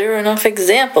weren't clear enough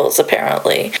examples,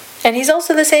 apparently. And he's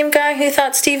also the same guy who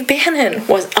thought Steve Bannon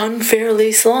was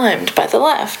unfairly slimed by the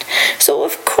left. So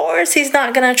of course he's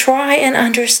not going to try and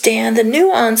understand the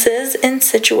nuances in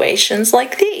situations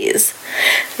like these.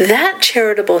 That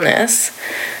charitableness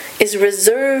is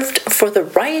reserved for the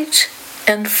right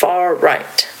and far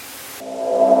right.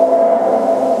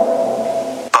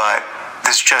 But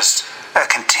there's just a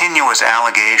continuous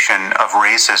allegation of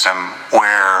racism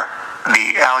where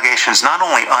the allegation is not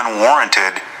only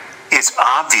unwarranted, it's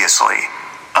obviously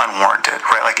unwarranted,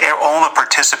 right? Like all the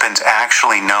participants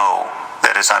actually know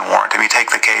that it's unwarranted. I mean,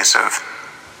 take the case of,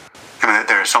 I mean,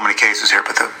 there are so many cases here,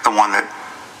 but the one that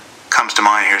comes to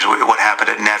mind here is what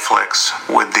happened at Netflix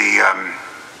with the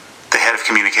head of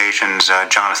communications,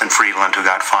 Jonathan Friedland, who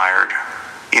got fired.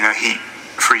 You know,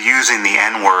 for using the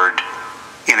N-word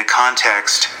in a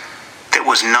context that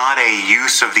was not a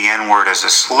use of the N-word as a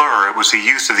slur. It was the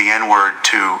use of the N-word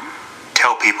to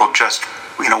tell people just,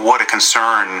 you know, what a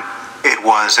concern it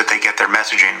was that they get their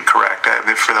messaging correct.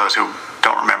 For those who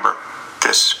don't remember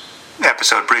this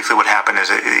episode, briefly what happened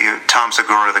is Tom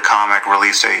Segura, the comic,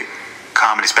 released a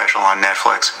comedy special on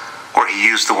Netflix where he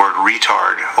used the word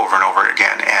retard over and over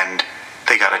again, and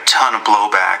they got a ton of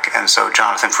blowback. And so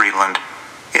Jonathan Friedland,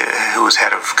 who was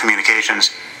head of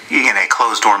communications, in a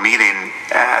closed-door meeting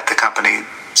at the company,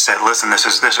 said, listen, this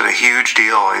is a huge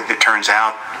deal. It turns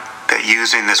out that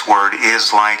using this word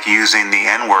is like using the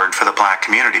N-word for the black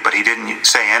community, but he didn't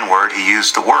say N-word, he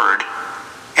used the word.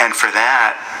 And for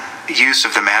that use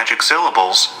of the magic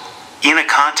syllables in a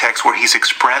context where he's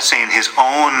expressing his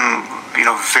own, you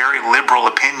know, very liberal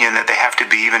opinion that they have to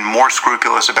be even more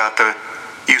scrupulous about the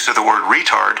use of the word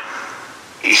retard,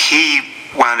 he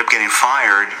wound up getting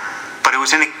fired, but it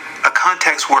was in a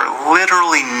context where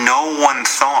literally no one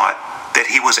thought that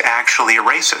he was actually a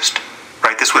racist,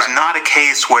 right? This was not a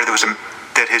case where there was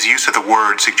that his use of the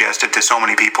word suggested to so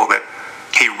many people that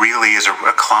he really is a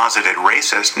closeted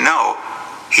racist. No,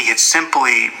 he had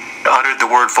simply uttered the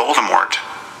word Voldemort,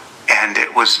 and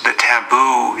it was, the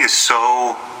taboo is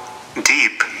so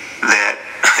deep that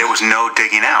there was no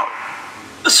digging out.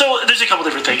 So there's a couple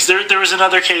different things. There was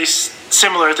another case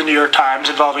similar at the New York Times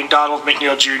involving Donald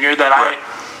McNeil Jr. that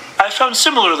I found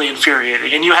similarly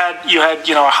infuriating. And you had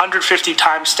 150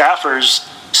 Times staffers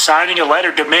signing a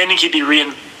letter demanding he be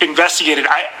reinvestigated.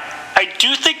 I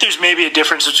do think there's maybe a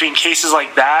difference between cases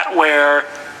like that where,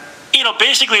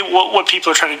 basically what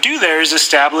people are trying to do there is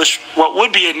establish what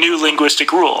would be a new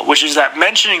linguistic rule, which is that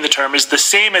mentioning the term is the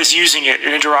same as using it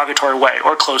in a derogatory way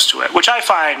or close to it, which I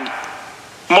find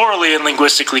morally and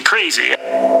linguistically crazy.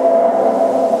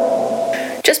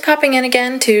 Just popping in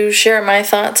again to share my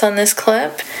thoughts on this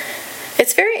clip.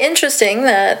 It's very interesting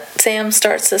that Sam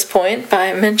starts this point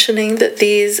by mentioning that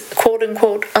these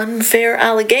quote-unquote unfair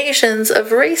allegations of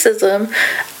racism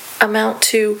amount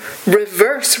to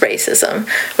reverse racism,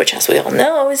 which, as we all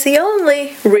know, is the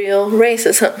only real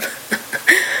racism.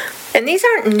 And these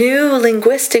aren't new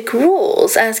linguistic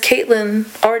rules, as Caitlin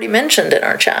already mentioned in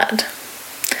our chat.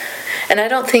 And I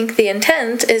don't think the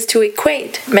intent is to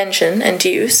equate mention and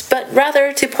use, but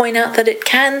rather to point out that it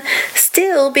can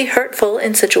still be hurtful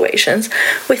in situations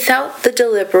without the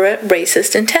deliberate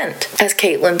racist intent, as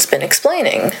Caitlin's been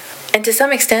explaining. And to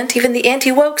some extent, even the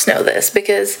anti-wokes know this,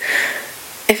 because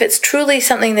if it's truly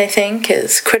something they think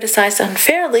is criticized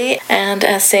unfairly, and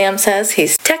as Sam says,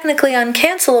 he's technically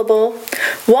uncancelable,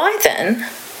 why then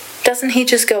doesn't he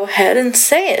just go ahead and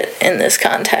say it in this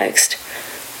context,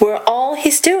 where all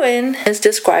he's doing is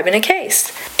describing a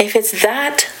case? If it's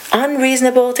that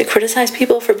unreasonable to criticize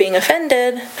people for being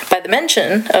offended by the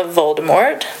mention of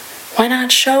Voldemort, why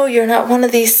not show you're not one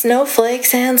of these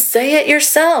snowflakes and say it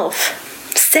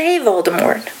yourself? Say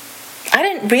Voldemort. I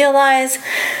didn't realize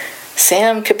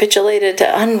Sam capitulated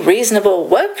to unreasonable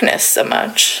wokeness so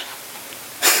much.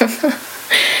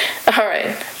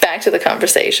 Alright, back to the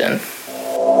conversation.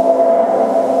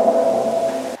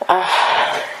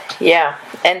 Yeah,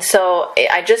 and so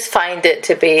I just find it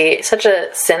to be such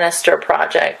a sinister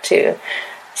project to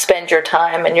spend your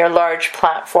time and your large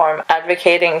platform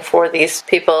advocating for these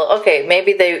people. Okay,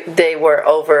 maybe they were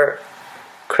over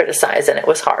criticized and it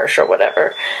was harsh or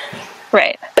whatever.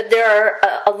 Right. But there are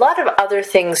a lot of other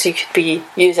things you could be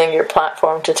using your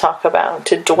platform to talk about,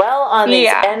 to dwell on these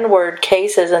N-word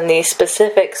cases and these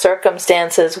specific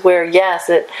circumstances where, yes,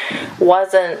 it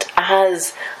wasn't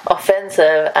as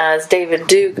offensive as David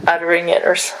Duke uttering it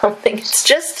or something. It's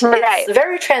just it's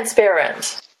very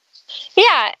transparent.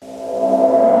 Yeah.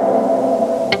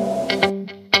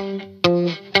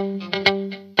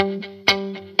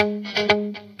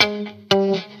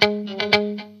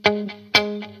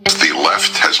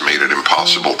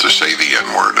 Impossible to say the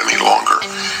N-word any longer.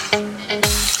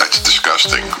 That's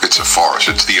disgusting. It's a farce.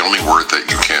 It's the only word that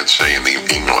you can't say in the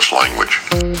English language.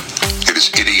 It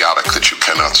is idiotic that you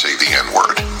cannot say the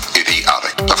N-word.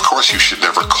 Idiotic. Of course, you should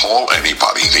never call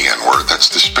anybody the N-word. That's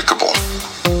despicable.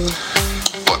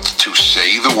 But to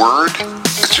say the word,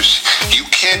 you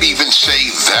can't even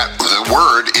say that the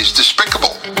word is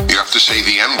despicable. You have to say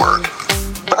the N-word.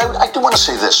 But I do want to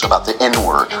say this about the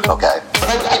N-word, okay?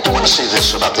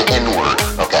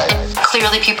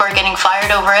 Clearly people are getting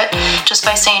fired over it just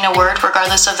by saying a word,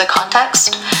 regardless of the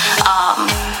context.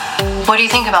 What do you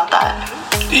think about that?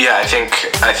 Yeah, I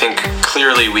think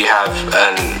clearly we have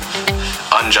an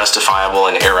unjustifiable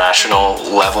and irrational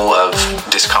level of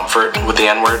discomfort with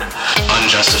the N-word.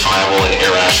 Unjustifiable and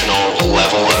irrational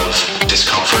level of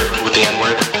discomfort with the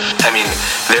N-word. I mean,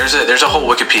 there's a whole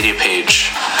Wikipedia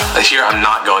page. Here, I'm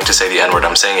not going to say the N-word.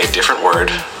 I'm saying a different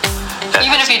word.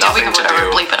 Even if you do, we can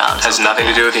bleep it out. Has nothing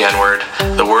to do with the N-word.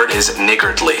 The word is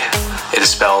niggardly. It is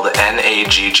spelled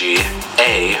N-A-G-G-A-R-D-L-Y.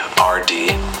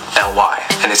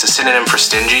 And it's a synonym for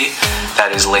stingy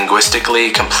that is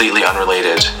linguistically completely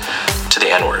unrelated to the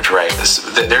N-word, right?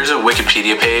 There's a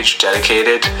Wikipedia page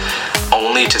dedicated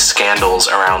only to scandals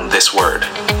around this word.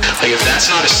 Like, if that's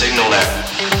not a signal that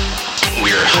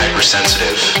we're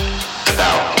hypersensitive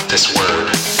about this word,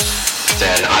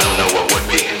 then I don't know what would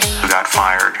be. Who got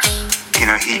fired?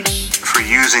 For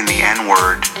using the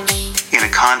N-word in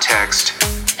a context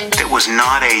that was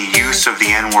not a use of the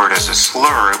N-word as a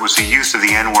slur. It was the use of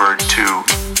the N-word to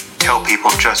tell people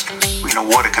just,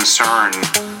 what a concern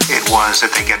it was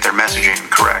that they get their messaging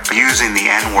correct. Using the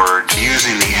N-word.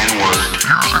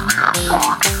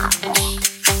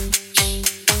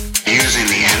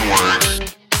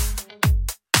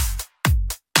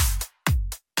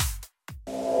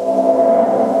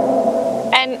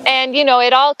 And,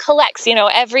 it all collects,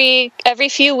 every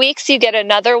few weeks you get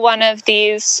another one of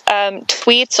these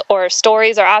tweets or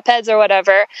stories or op-eds or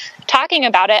whatever talking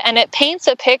about it. And it paints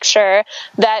a picture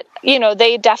that,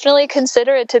 they definitely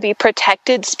consider it to be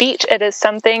protected speech. It is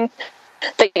something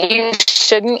that you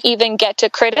shouldn't even get to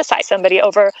criticize somebody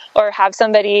over or have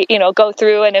somebody, go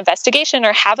through an investigation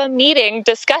or have a meeting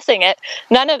discussing it.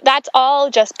 That's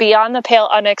all just beyond the pale,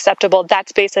 unacceptable.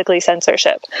 That's basically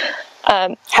censorship.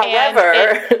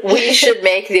 However, we should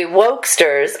make the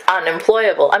wokesters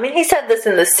unemployable. I mean, he said this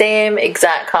in the same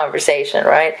exact conversation,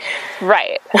 right?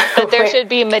 Right. That there should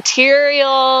be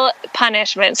material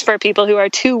punishments for people who are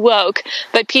too woke,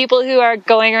 but people who are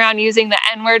going around using the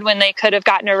N-word when they could have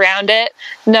gotten around it,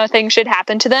 nothing should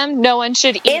happen to them. No one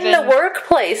should even in the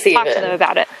workplace talk to them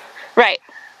about it. Right.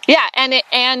 Yeah, and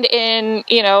in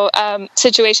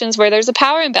situations where there's a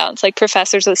power imbalance, like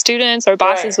professors with students or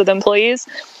bosses with employees.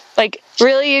 Like,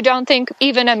 really, you don't think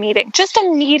even a meeting, just a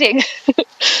meeting.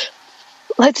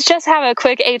 Let's just have a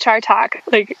quick HR talk,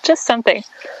 like just something.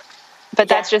 But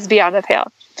that's just beyond the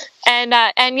pale. And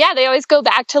yeah, they always go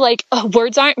back to like,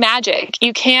 words aren't magic.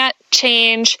 You can't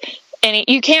change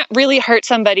you can't really hurt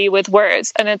somebody with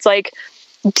words. And it's like,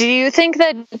 do you think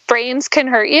that brains can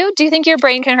hurt you? Do you think your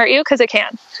brain can hurt you? Because it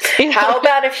can. How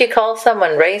about if you call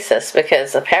someone racist?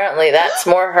 Because apparently that's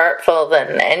more hurtful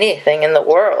than anything in the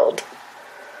world.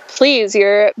 Please,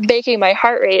 you're making my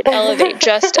heart rate elevate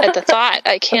just at the thought.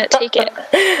 I can't take it.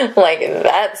 Like,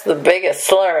 that's the biggest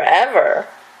slur ever.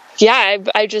 Yeah,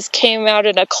 I just came out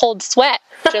in a cold sweat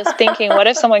just thinking, what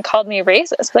if someone called me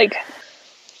racist? Like,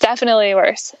 definitely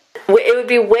worse. It would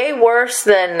be way worse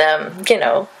than,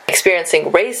 experiencing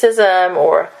racism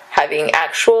or having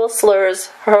actual slurs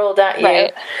hurled at you.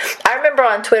 Right. I remember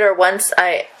on Twitter once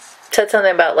I said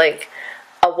something about,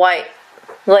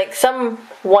 some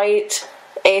white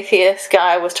atheist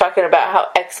guy was talking about how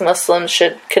ex-Muslims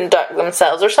should conduct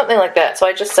themselves or something like that. So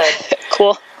I just said,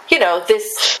 cool.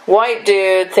 This white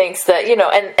dude thinks that,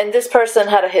 and this person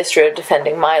had a history of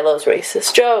defending Milo's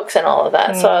racist jokes and all of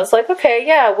that. So I was like, okay,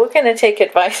 yeah, we're going to take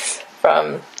advice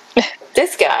from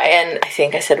this guy. And I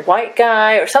think I said white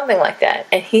guy or something like that.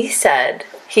 And he said,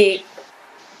 he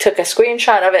took a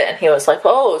screenshot of it and he was like,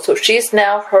 oh, so she's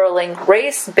now hurling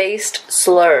race-based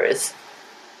slurs.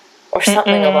 Or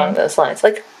something along those lines.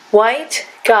 Like, white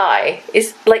guy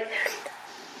is, like,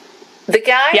 the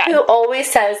guy who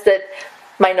always says that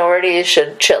minorities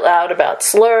should chill out about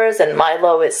slurs, and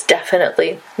Milo is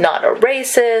definitely not a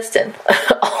racist, and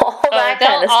all that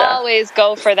kind of stuff. They'll always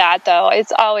go for that, though.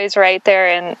 It's always right there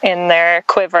in their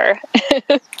quiver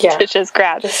to just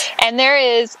grab. And there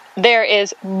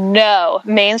is no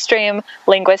mainstream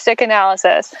linguistic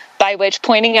analysis by which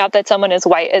pointing out that someone is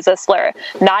white is a slur.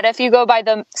 Not if you go by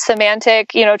the semantic,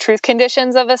 truth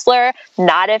conditions of a slur.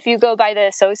 Not if you go by the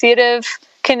associative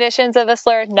conditions of a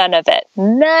slur. None of it.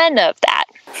 None of that.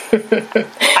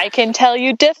 I can tell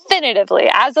you definitively,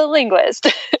 as a linguist,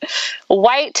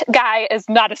 white guy is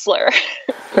not a slur.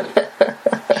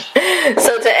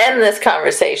 So to end this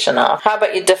conversation off, how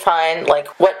about you define,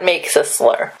 what makes a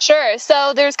slur? Sure.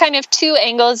 So there's kind of two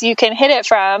angles you can hit it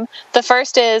from. The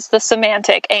first is the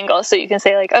semantic angle. So you can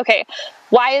say, okay,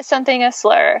 why is something a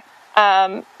slur?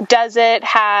 Does it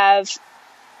have...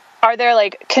 Are there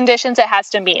conditions it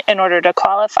has to meet in order to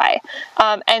qualify?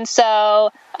 And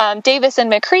so Davis and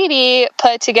McCready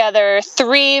put together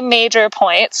 3 major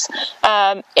points.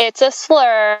 It's a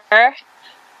slur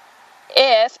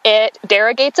if it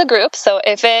derogates a group, so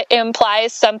if it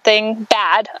implies something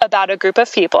bad about a group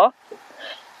of people,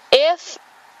 if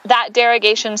that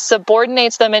derogation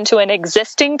subordinates them into an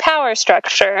existing power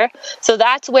structure, so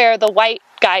that's where the white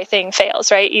guy thing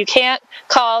fails, right? You can't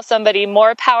call somebody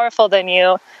more powerful than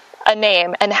you a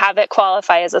name and have it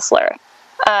qualify as a slur.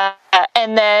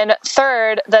 And then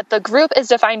third, that the group is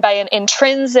defined by an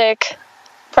intrinsic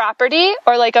property,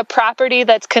 or a property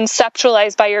that's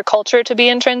conceptualized by your culture to be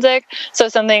intrinsic. So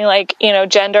something like,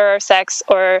 gender or sex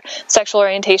or sexual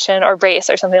orientation or race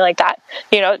or something like that.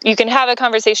 You can have a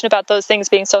conversation about those things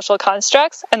being social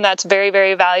constructs, and that's very,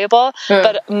 very valuable.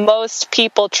 But most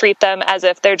people treat them as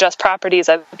if they're just properties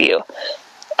of you.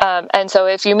 And so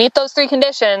if you meet those 3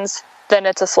 conditions, then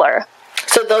it's a slur.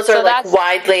 So those are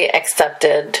widely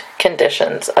accepted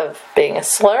conditions of being a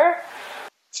slur?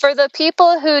 For the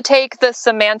people who take the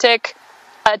semantic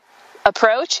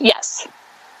approach, yes.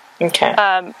 Okay.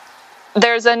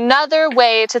 There's another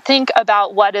way to think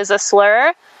about what is a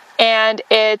slur, and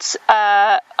it's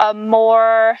a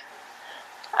more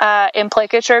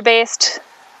implicature-based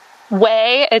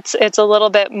way. It's a little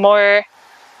bit more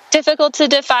difficult to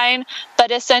define,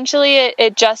 but essentially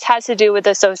it just has to do with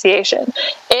association.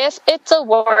 If it's a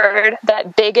word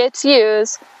that bigots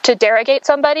use to derogate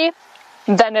somebody,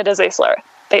 then it is a slur.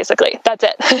 Basically, that's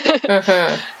it.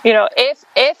 Mm-hmm. You know, if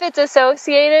it's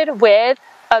associated with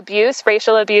abuse,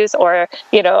 racial abuse, or,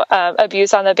 you know,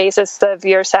 abuse on the basis of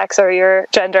your sex or your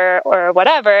gender or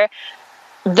whatever,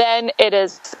 then it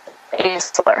is a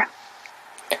slur.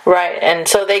 Right, and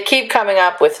so they keep coming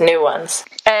up with new ones.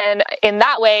 And in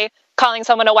that way, calling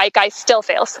someone a white guy still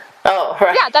fails. Oh,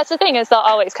 right. Yeah, that's the thing, is they'll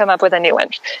always come up with a new one.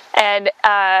 And,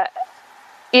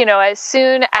 you know, as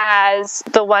soon as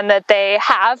the one that they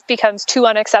have becomes too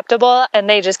unacceptable and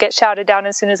they just get shouted down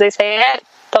as soon as they say it,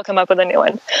 they'll come up with a new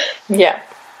one. Yeah.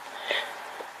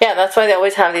 Yeah, that's why they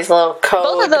always have these little codes.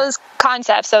 Both of those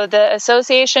concepts, so the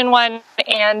association one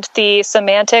and the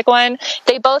semantic one,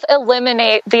 they both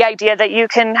eliminate the idea that you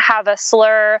can have a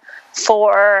slur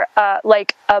for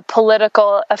like a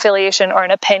political affiliation or an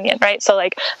opinion, right? So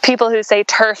like people who say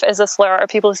TERF is a slur or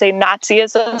people who say Nazi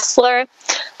is a slur,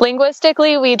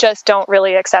 linguistically, we just don't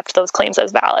really accept those claims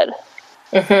as valid.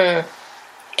 Mm-hmm.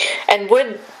 And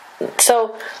would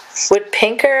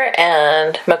Pinker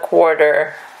and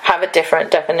McWhorter have a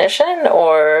different definition,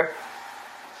 or?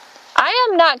 I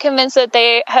am not convinced that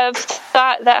they have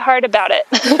thought that hard about it,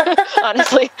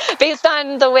 honestly. Based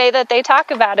on the way that they talk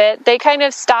about it, they kind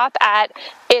of stop at,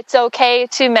 it's okay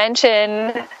to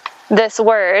mention this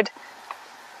word.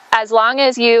 As long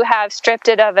as you have stripped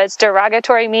it of its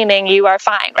derogatory meaning, you are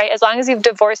fine, right? As long as you've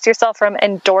divorced yourself from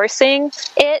endorsing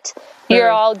it, you're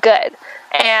all good.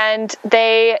 And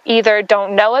they either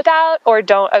don't know about or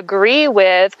don't agree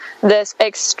with this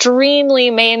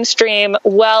extremely mainstream,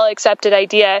 well-accepted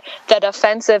idea that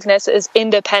offensiveness is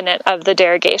independent of the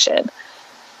derogation.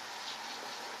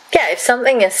 Yeah, if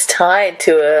something is tied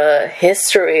to a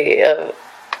history of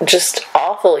just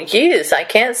awful use, I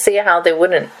can't see how they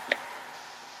wouldn't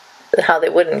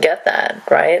get that,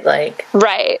 right? Like,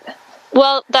 right.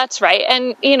 Well, that's right.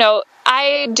 And, you know,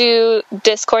 I do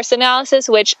discourse analysis,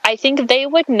 which I think they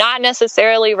would not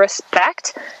necessarily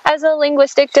respect as a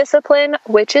linguistic discipline,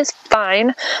 which is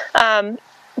fine.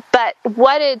 But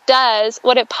what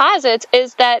it posits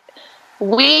is that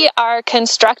we are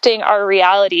constructing our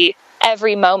reality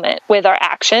every moment with our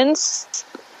actions.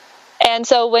 And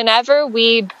so whenever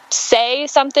we say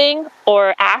something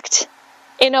or act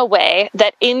in a way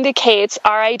that indicates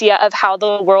our idea of how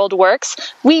the world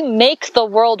works, we make the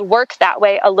world work that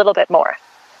way a little bit more.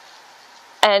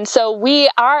 And so we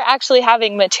are actually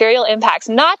having material impacts,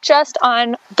 not just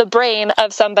on the brain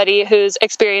of somebody who's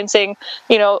experiencing,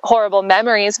 you know, horrible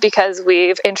memories because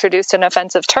we've introduced an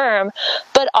offensive term,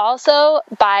 but also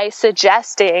by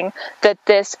suggesting that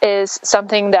this is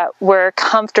something that we're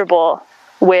comfortable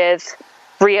with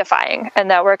reifying and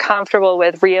that we're comfortable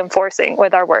with reinforcing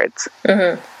with our words.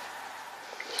 Mm-hmm.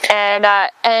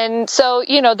 And so,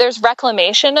 you know, there's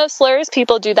reclamation of slurs.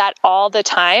 People do that all the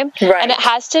time. Right. And it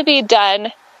has to be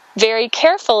done very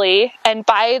carefully and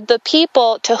by the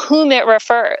people to whom it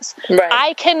refers. Right.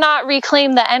 I cannot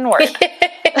reclaim the N-word.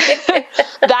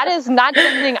 That is not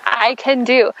something I can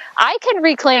do. I can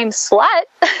reclaim slut.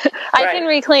 I can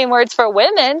reclaim words for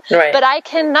women, but I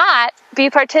cannot be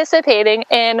participating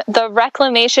in the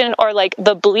reclamation or like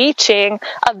the bleaching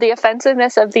of the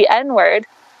offensiveness of the N-word,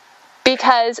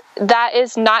 because that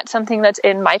is not something that's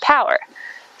in my power.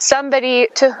 Somebody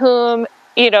to whom,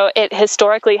 you know, it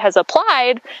historically has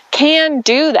applied can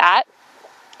do that.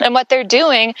 And what they're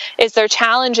doing is they're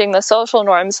challenging the social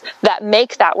norms that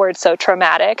make that word so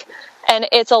traumatic. And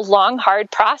it's a long,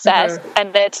 hard process,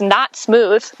 and it's not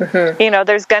smooth. Mm-hmm. You know,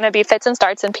 there's going to be fits and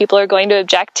starts, and people are going to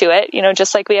object to it. You know,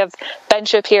 just like we have Ben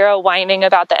Shapiro whining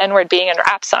about the N-word being in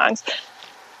rap songs.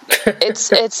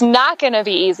 It's not going to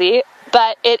be easy,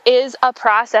 but it is a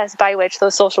process by which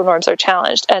those social norms are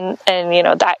challenged, and you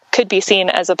know, that could be seen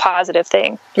as a positive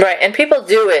thing. Right, and people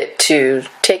do it to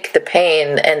take the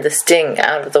pain and the sting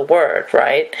out of the word,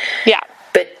 right? Yeah.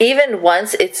 But even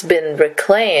once it's been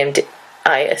reclaimed,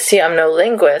 I assume, I'm no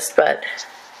linguist, but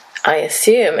I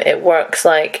assume it works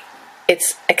like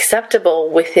it's acceptable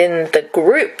within the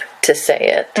group to say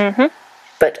it. Mm-hmm.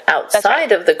 But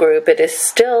outside of the group, it is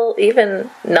still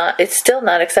it's still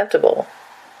not acceptable.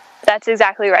 That's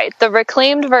exactly right. The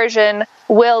reclaimed version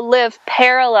will live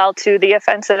parallel to the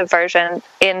offensive version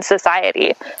in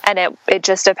society, and it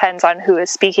just depends on who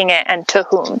is speaking it and to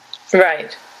whom.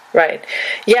 Right.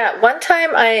 Yeah, one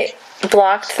time I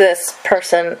blocked this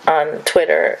person on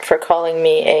Twitter for calling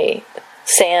me a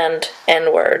sand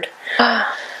N-word.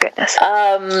 Oh, goodness.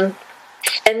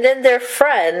 And then their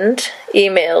friend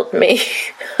emailed me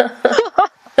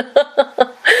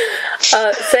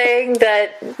saying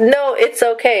that, no, it's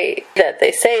okay that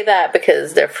they say that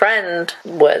because their friend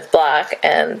was black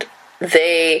and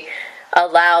they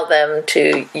allow them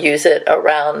to use it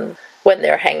around when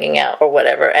they're hanging out or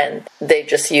whatever, and they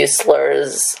just use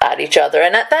slurs at each other.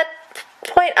 And at that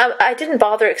point, I didn't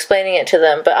bother explaining it to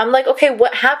them, but I'm like, okay,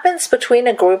 what happens between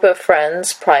a group of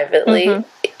friends privately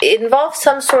it involves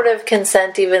some sort of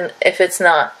consent, even if it's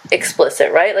not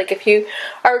explicit, right? Like if you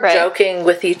are joking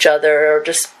with each other or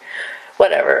just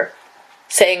whatever,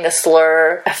 saying a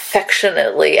slur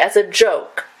affectionately as a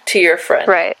joke to your friend,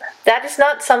 right? That is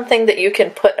not something that you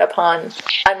can put upon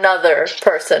another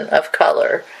person of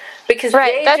color, because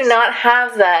they do not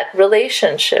have that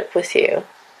relationship with you.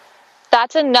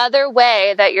 That's another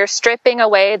way that you're stripping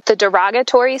away the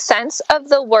derogatory sense of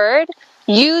the word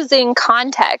using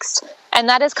context. And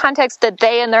that is context that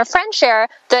they and their friend share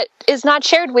that is not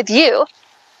shared with you.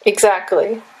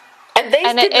 Exactly. And they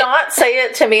did not say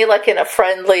it to me like in a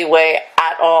friendly way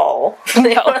at all.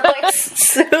 They were like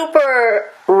super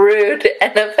rude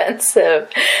and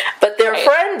offensive. But their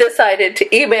friend decided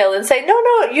to email and say,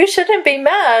 no, you shouldn't be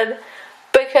mad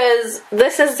because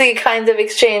this is the kind of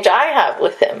exchange I have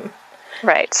with him.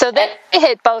 Right. So they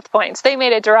hit both points. They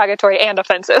made it derogatory and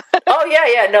offensive. Oh,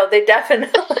 yeah. No, they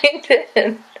definitely did.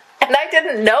 And I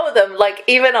didn't know them, like,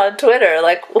 even on Twitter.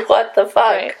 Like, what the fuck?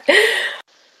 Right.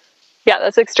 Yeah,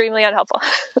 that's extremely unhelpful.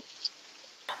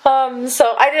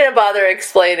 So I didn't bother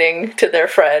explaining to their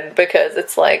friend because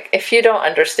it's like, if you don't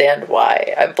understand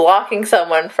why I'm blocking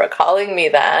someone for calling me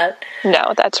that.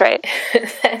 No, that's right.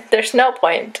 There's no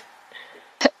point.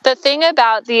 The thing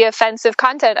about the offensive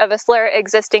content of a slur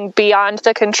existing beyond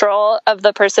the control of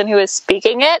the person who is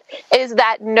speaking it is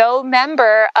that no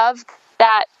member of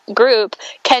that group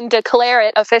can declare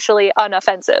it officially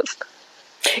unoffensive.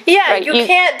 Yeah, right? You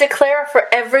can't declare for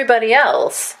everybody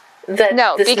else that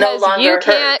this no longer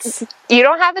hurts. You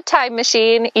don't have a time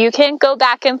machine. You can't go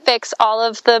back and fix all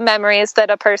of the memories that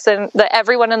that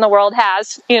everyone in the world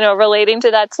has, relating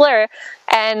to that slur.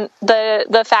 And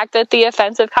the fact that the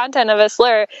offensive content of a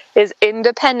slur is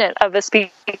independent of the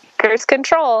speaker's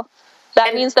control,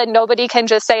 that means that nobody can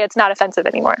just say it's not offensive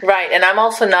anymore. Right, and I'm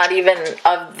also not even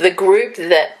of the group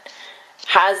that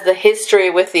has the history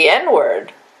with the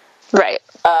N-word. Right.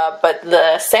 But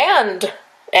the sand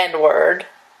N-word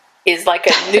is like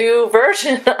a new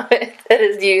version of it that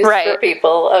is used for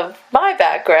people of my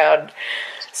background.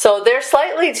 So they're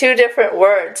slightly two different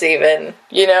words even,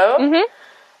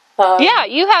 Mm-hmm. Yeah,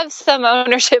 you have some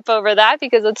ownership over that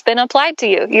because it's been applied to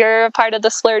you. You're a part of the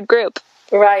slurred group.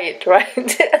 Right.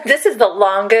 This is the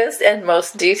longest and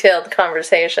most detailed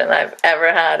conversation I've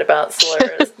ever had about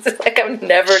slurs. It's like I've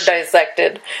never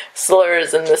dissected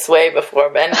slurs in this way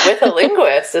before, and with a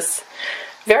linguist. It's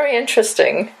very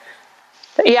interesting.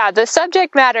 Yeah, the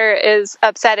subject matter is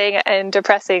upsetting and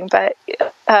depressing, but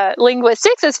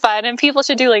linguistics is fun and people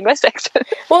should do linguistics.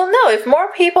 Well, no, if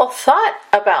more people thought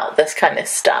about this kind of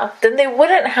stuff, then they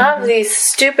wouldn't have these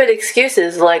stupid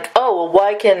excuses like, oh, well,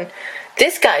 why can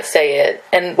this guy say it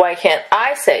and why can't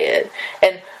I say it?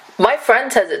 And my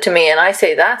friend says it to me and I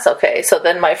say that's okay, so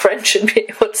then my friend should be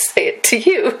able to say it to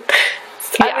you.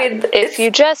 Yeah, I mean, if you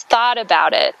just thought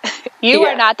about it, you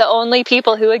are not the only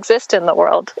people who exist in the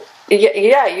world.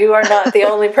 Yeah, you are not the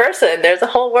only person. There's a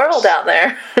whole world out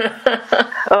there.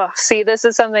 See, this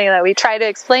is something that we try to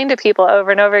explain to people over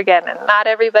and over again, and not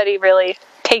everybody really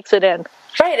takes it in.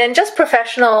 Right, and just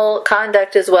professional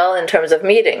conduct as well in terms of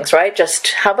meetings, right?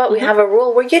 Just how about we have a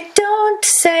rule where you don't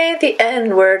say the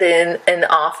N-word in an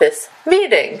office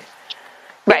meeting?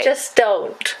 You just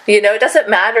don't. It doesn't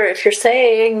matter if you're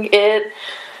saying it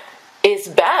is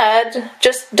bad,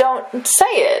 just don't say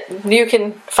it. You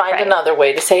can find another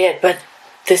way to say it, but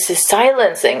this is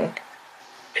silencing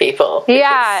people.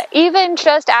 Yeah, even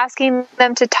just asking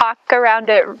them to talk around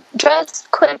it just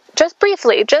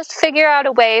briefly, just figure out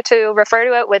a way to refer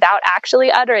to it without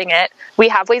actually uttering it. We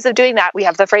have ways of doing that. We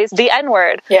have the phrase the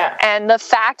N-word. Yeah. And the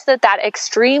fact that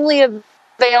extremely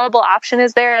available option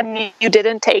is there and you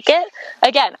didn't take it,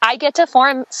 again, I get to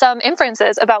form some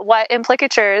inferences about what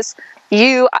implicatures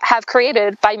you have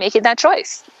created by making that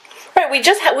choice. Right,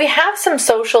 we have some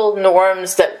social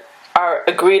norms that are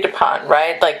agreed upon,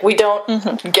 right? Like we don't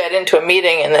get into a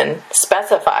meeting and then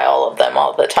specify all of them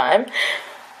all the time.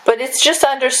 But it's just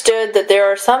understood that there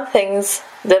are some things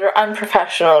that are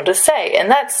unprofessional to say,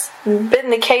 and that's been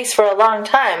the case for a long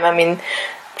time. I mean,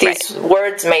 these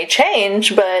words may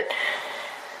change, but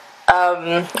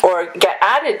or get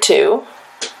added to.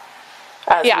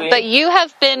 But you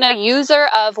have been a user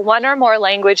of one or more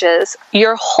languages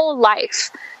your whole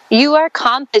life. You are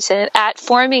competent at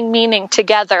forming meaning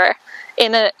together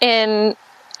in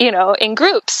in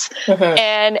groups.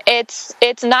 And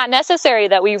it's not necessary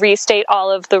that we restate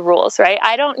all of the rules, right?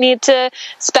 I don't need to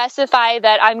specify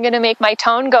that I'm going to make my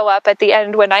tone go up at the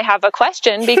end when I have a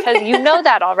question, because you know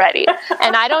that already.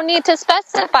 And I don't need to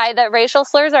specify that racial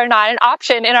slurs are not an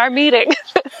option in our meeting.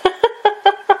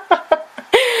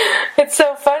 It's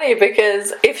so funny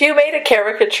because if you made a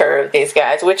caricature of these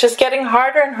guys, which is getting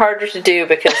harder and harder to do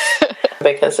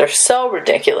because they're so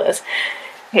ridiculous,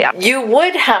 you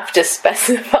would have to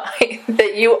specify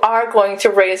that you are going to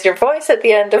raise your voice at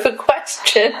the end of a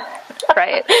question.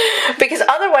 Right. Because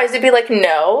otherwise it'd be like,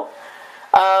 no,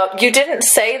 you didn't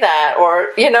say that.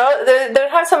 Or, they'd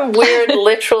have some weird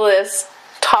literalist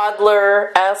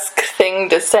toddler-esque thing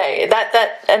to say.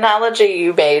 That analogy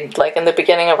you made, like in the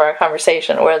beginning of our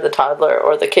conversation, where the toddler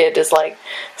or the kid is like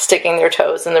sticking their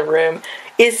toes in the room,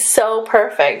 is so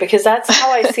perfect, because that's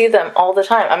how I see them all the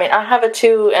time. I mean, I have a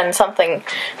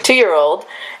 2-year-old,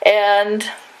 and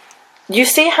you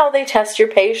see how they test your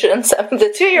patience. I mean,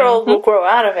 the 2-year-old will grow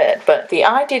out of it, but the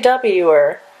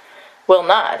IDWer will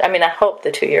not. I mean, I hope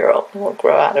the 2-year-old will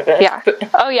grow out of it. Yeah.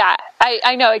 Oh, yeah.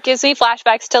 I know. It gives me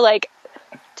flashbacks to, like,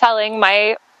 telling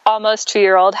my almost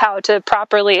 2-year-old how to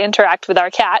properly interact with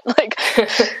our cat. Like,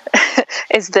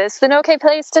 is this an okay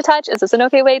place to touch? Is this an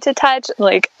okay way to touch?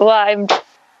 Like, well,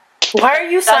 why are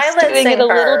you silencing doing it a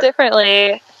little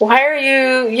differently? Why are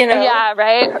you, Yeah,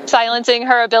 right? Silencing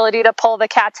her ability to pull the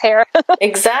cat's hair.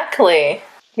 Exactly.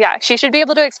 Yeah, she should be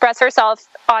able to express herself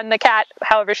on the cat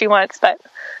however she wants, but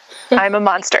I'm a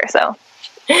monster, so...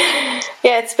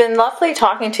 Yeah, it's been lovely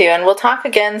talking to you, and we'll talk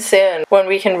again soon when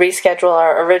we can reschedule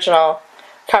our original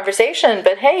conversation.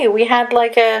 But hey, we had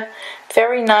like a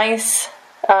very nice,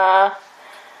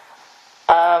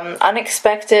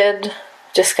 unexpected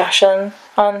discussion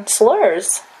on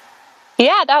slurs.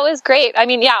 Yeah, that was great. I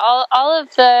mean, yeah, all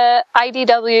of the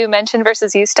IDW mention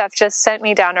versus use stuff just sent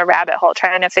me down a rabbit hole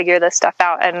trying to figure this stuff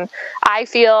out. And I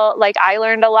feel like I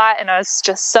learned a lot, and I was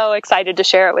just so excited to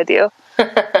share it with you.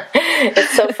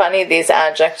 It's so funny, these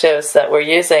adjectives that we're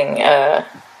using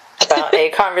about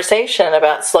a conversation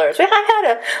about slurs. I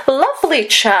had a lovely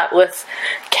chat with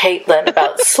Caitlin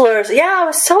about slurs. Yeah, I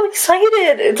was so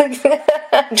excited.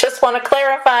 Just want to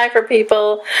clarify for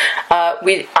people,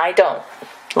 I don't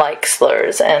like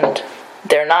slurs, and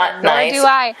they're not nice. Nor do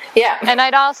I. Yeah. And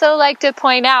I'd also like to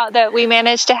point out that we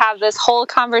managed to have this whole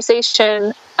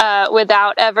conversation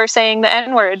without ever saying the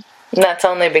N-word. And that's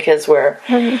only because we're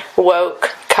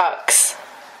woke cucks.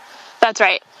 That's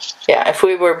right. Yeah, if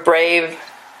we were brave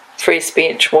free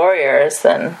speech warriors,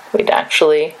 then we'd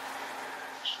actually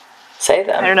say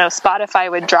them. I don't know,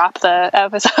 Spotify would drop the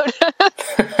episode.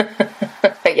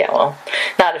 Yeah, well,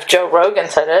 not if Joe Rogan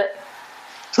said it.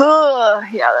 Oh,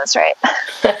 yeah, that's right. All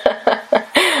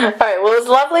right, well, it was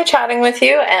lovely chatting with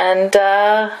you, and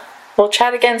we'll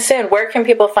chat again soon. Where can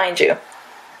people find you?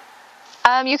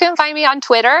 You can find me on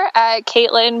Twitter at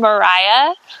Caitlin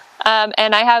Mariah,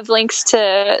 and I have links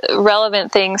to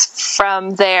relevant things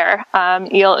from there.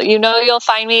 You'll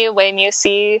find me when you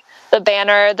see the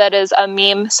banner that is a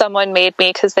meme someone made me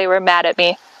because they were mad at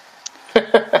me.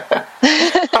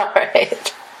 All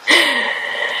right.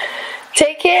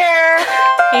 Take care.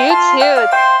 You too.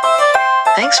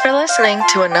 Thanks for listening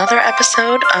to another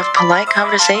episode of Polite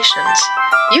Conversations.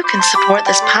 You can support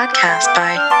this podcast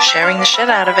by sharing the shit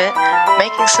out of it,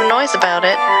 making some noise about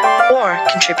it, or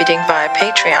contributing via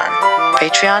Patreon.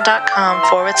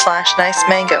 Patreon.com/Nice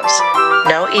Mangoes.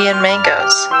 No Ian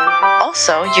Mangoes.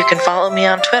 Also, you can follow me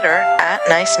on Twitter at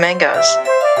Nice Mangoes.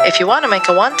 If you want to make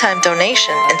a one-time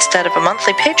donation instead of a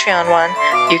monthly Patreon one,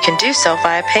 you can do so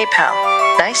via PayPal.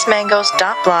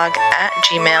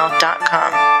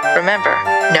 nicemangoes.blog@gmail.com. Remember,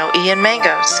 no Ian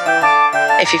Mangoes.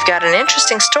 If you've got an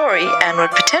interesting story and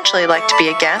would potentially like to be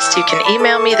a guest, you can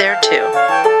email me there too.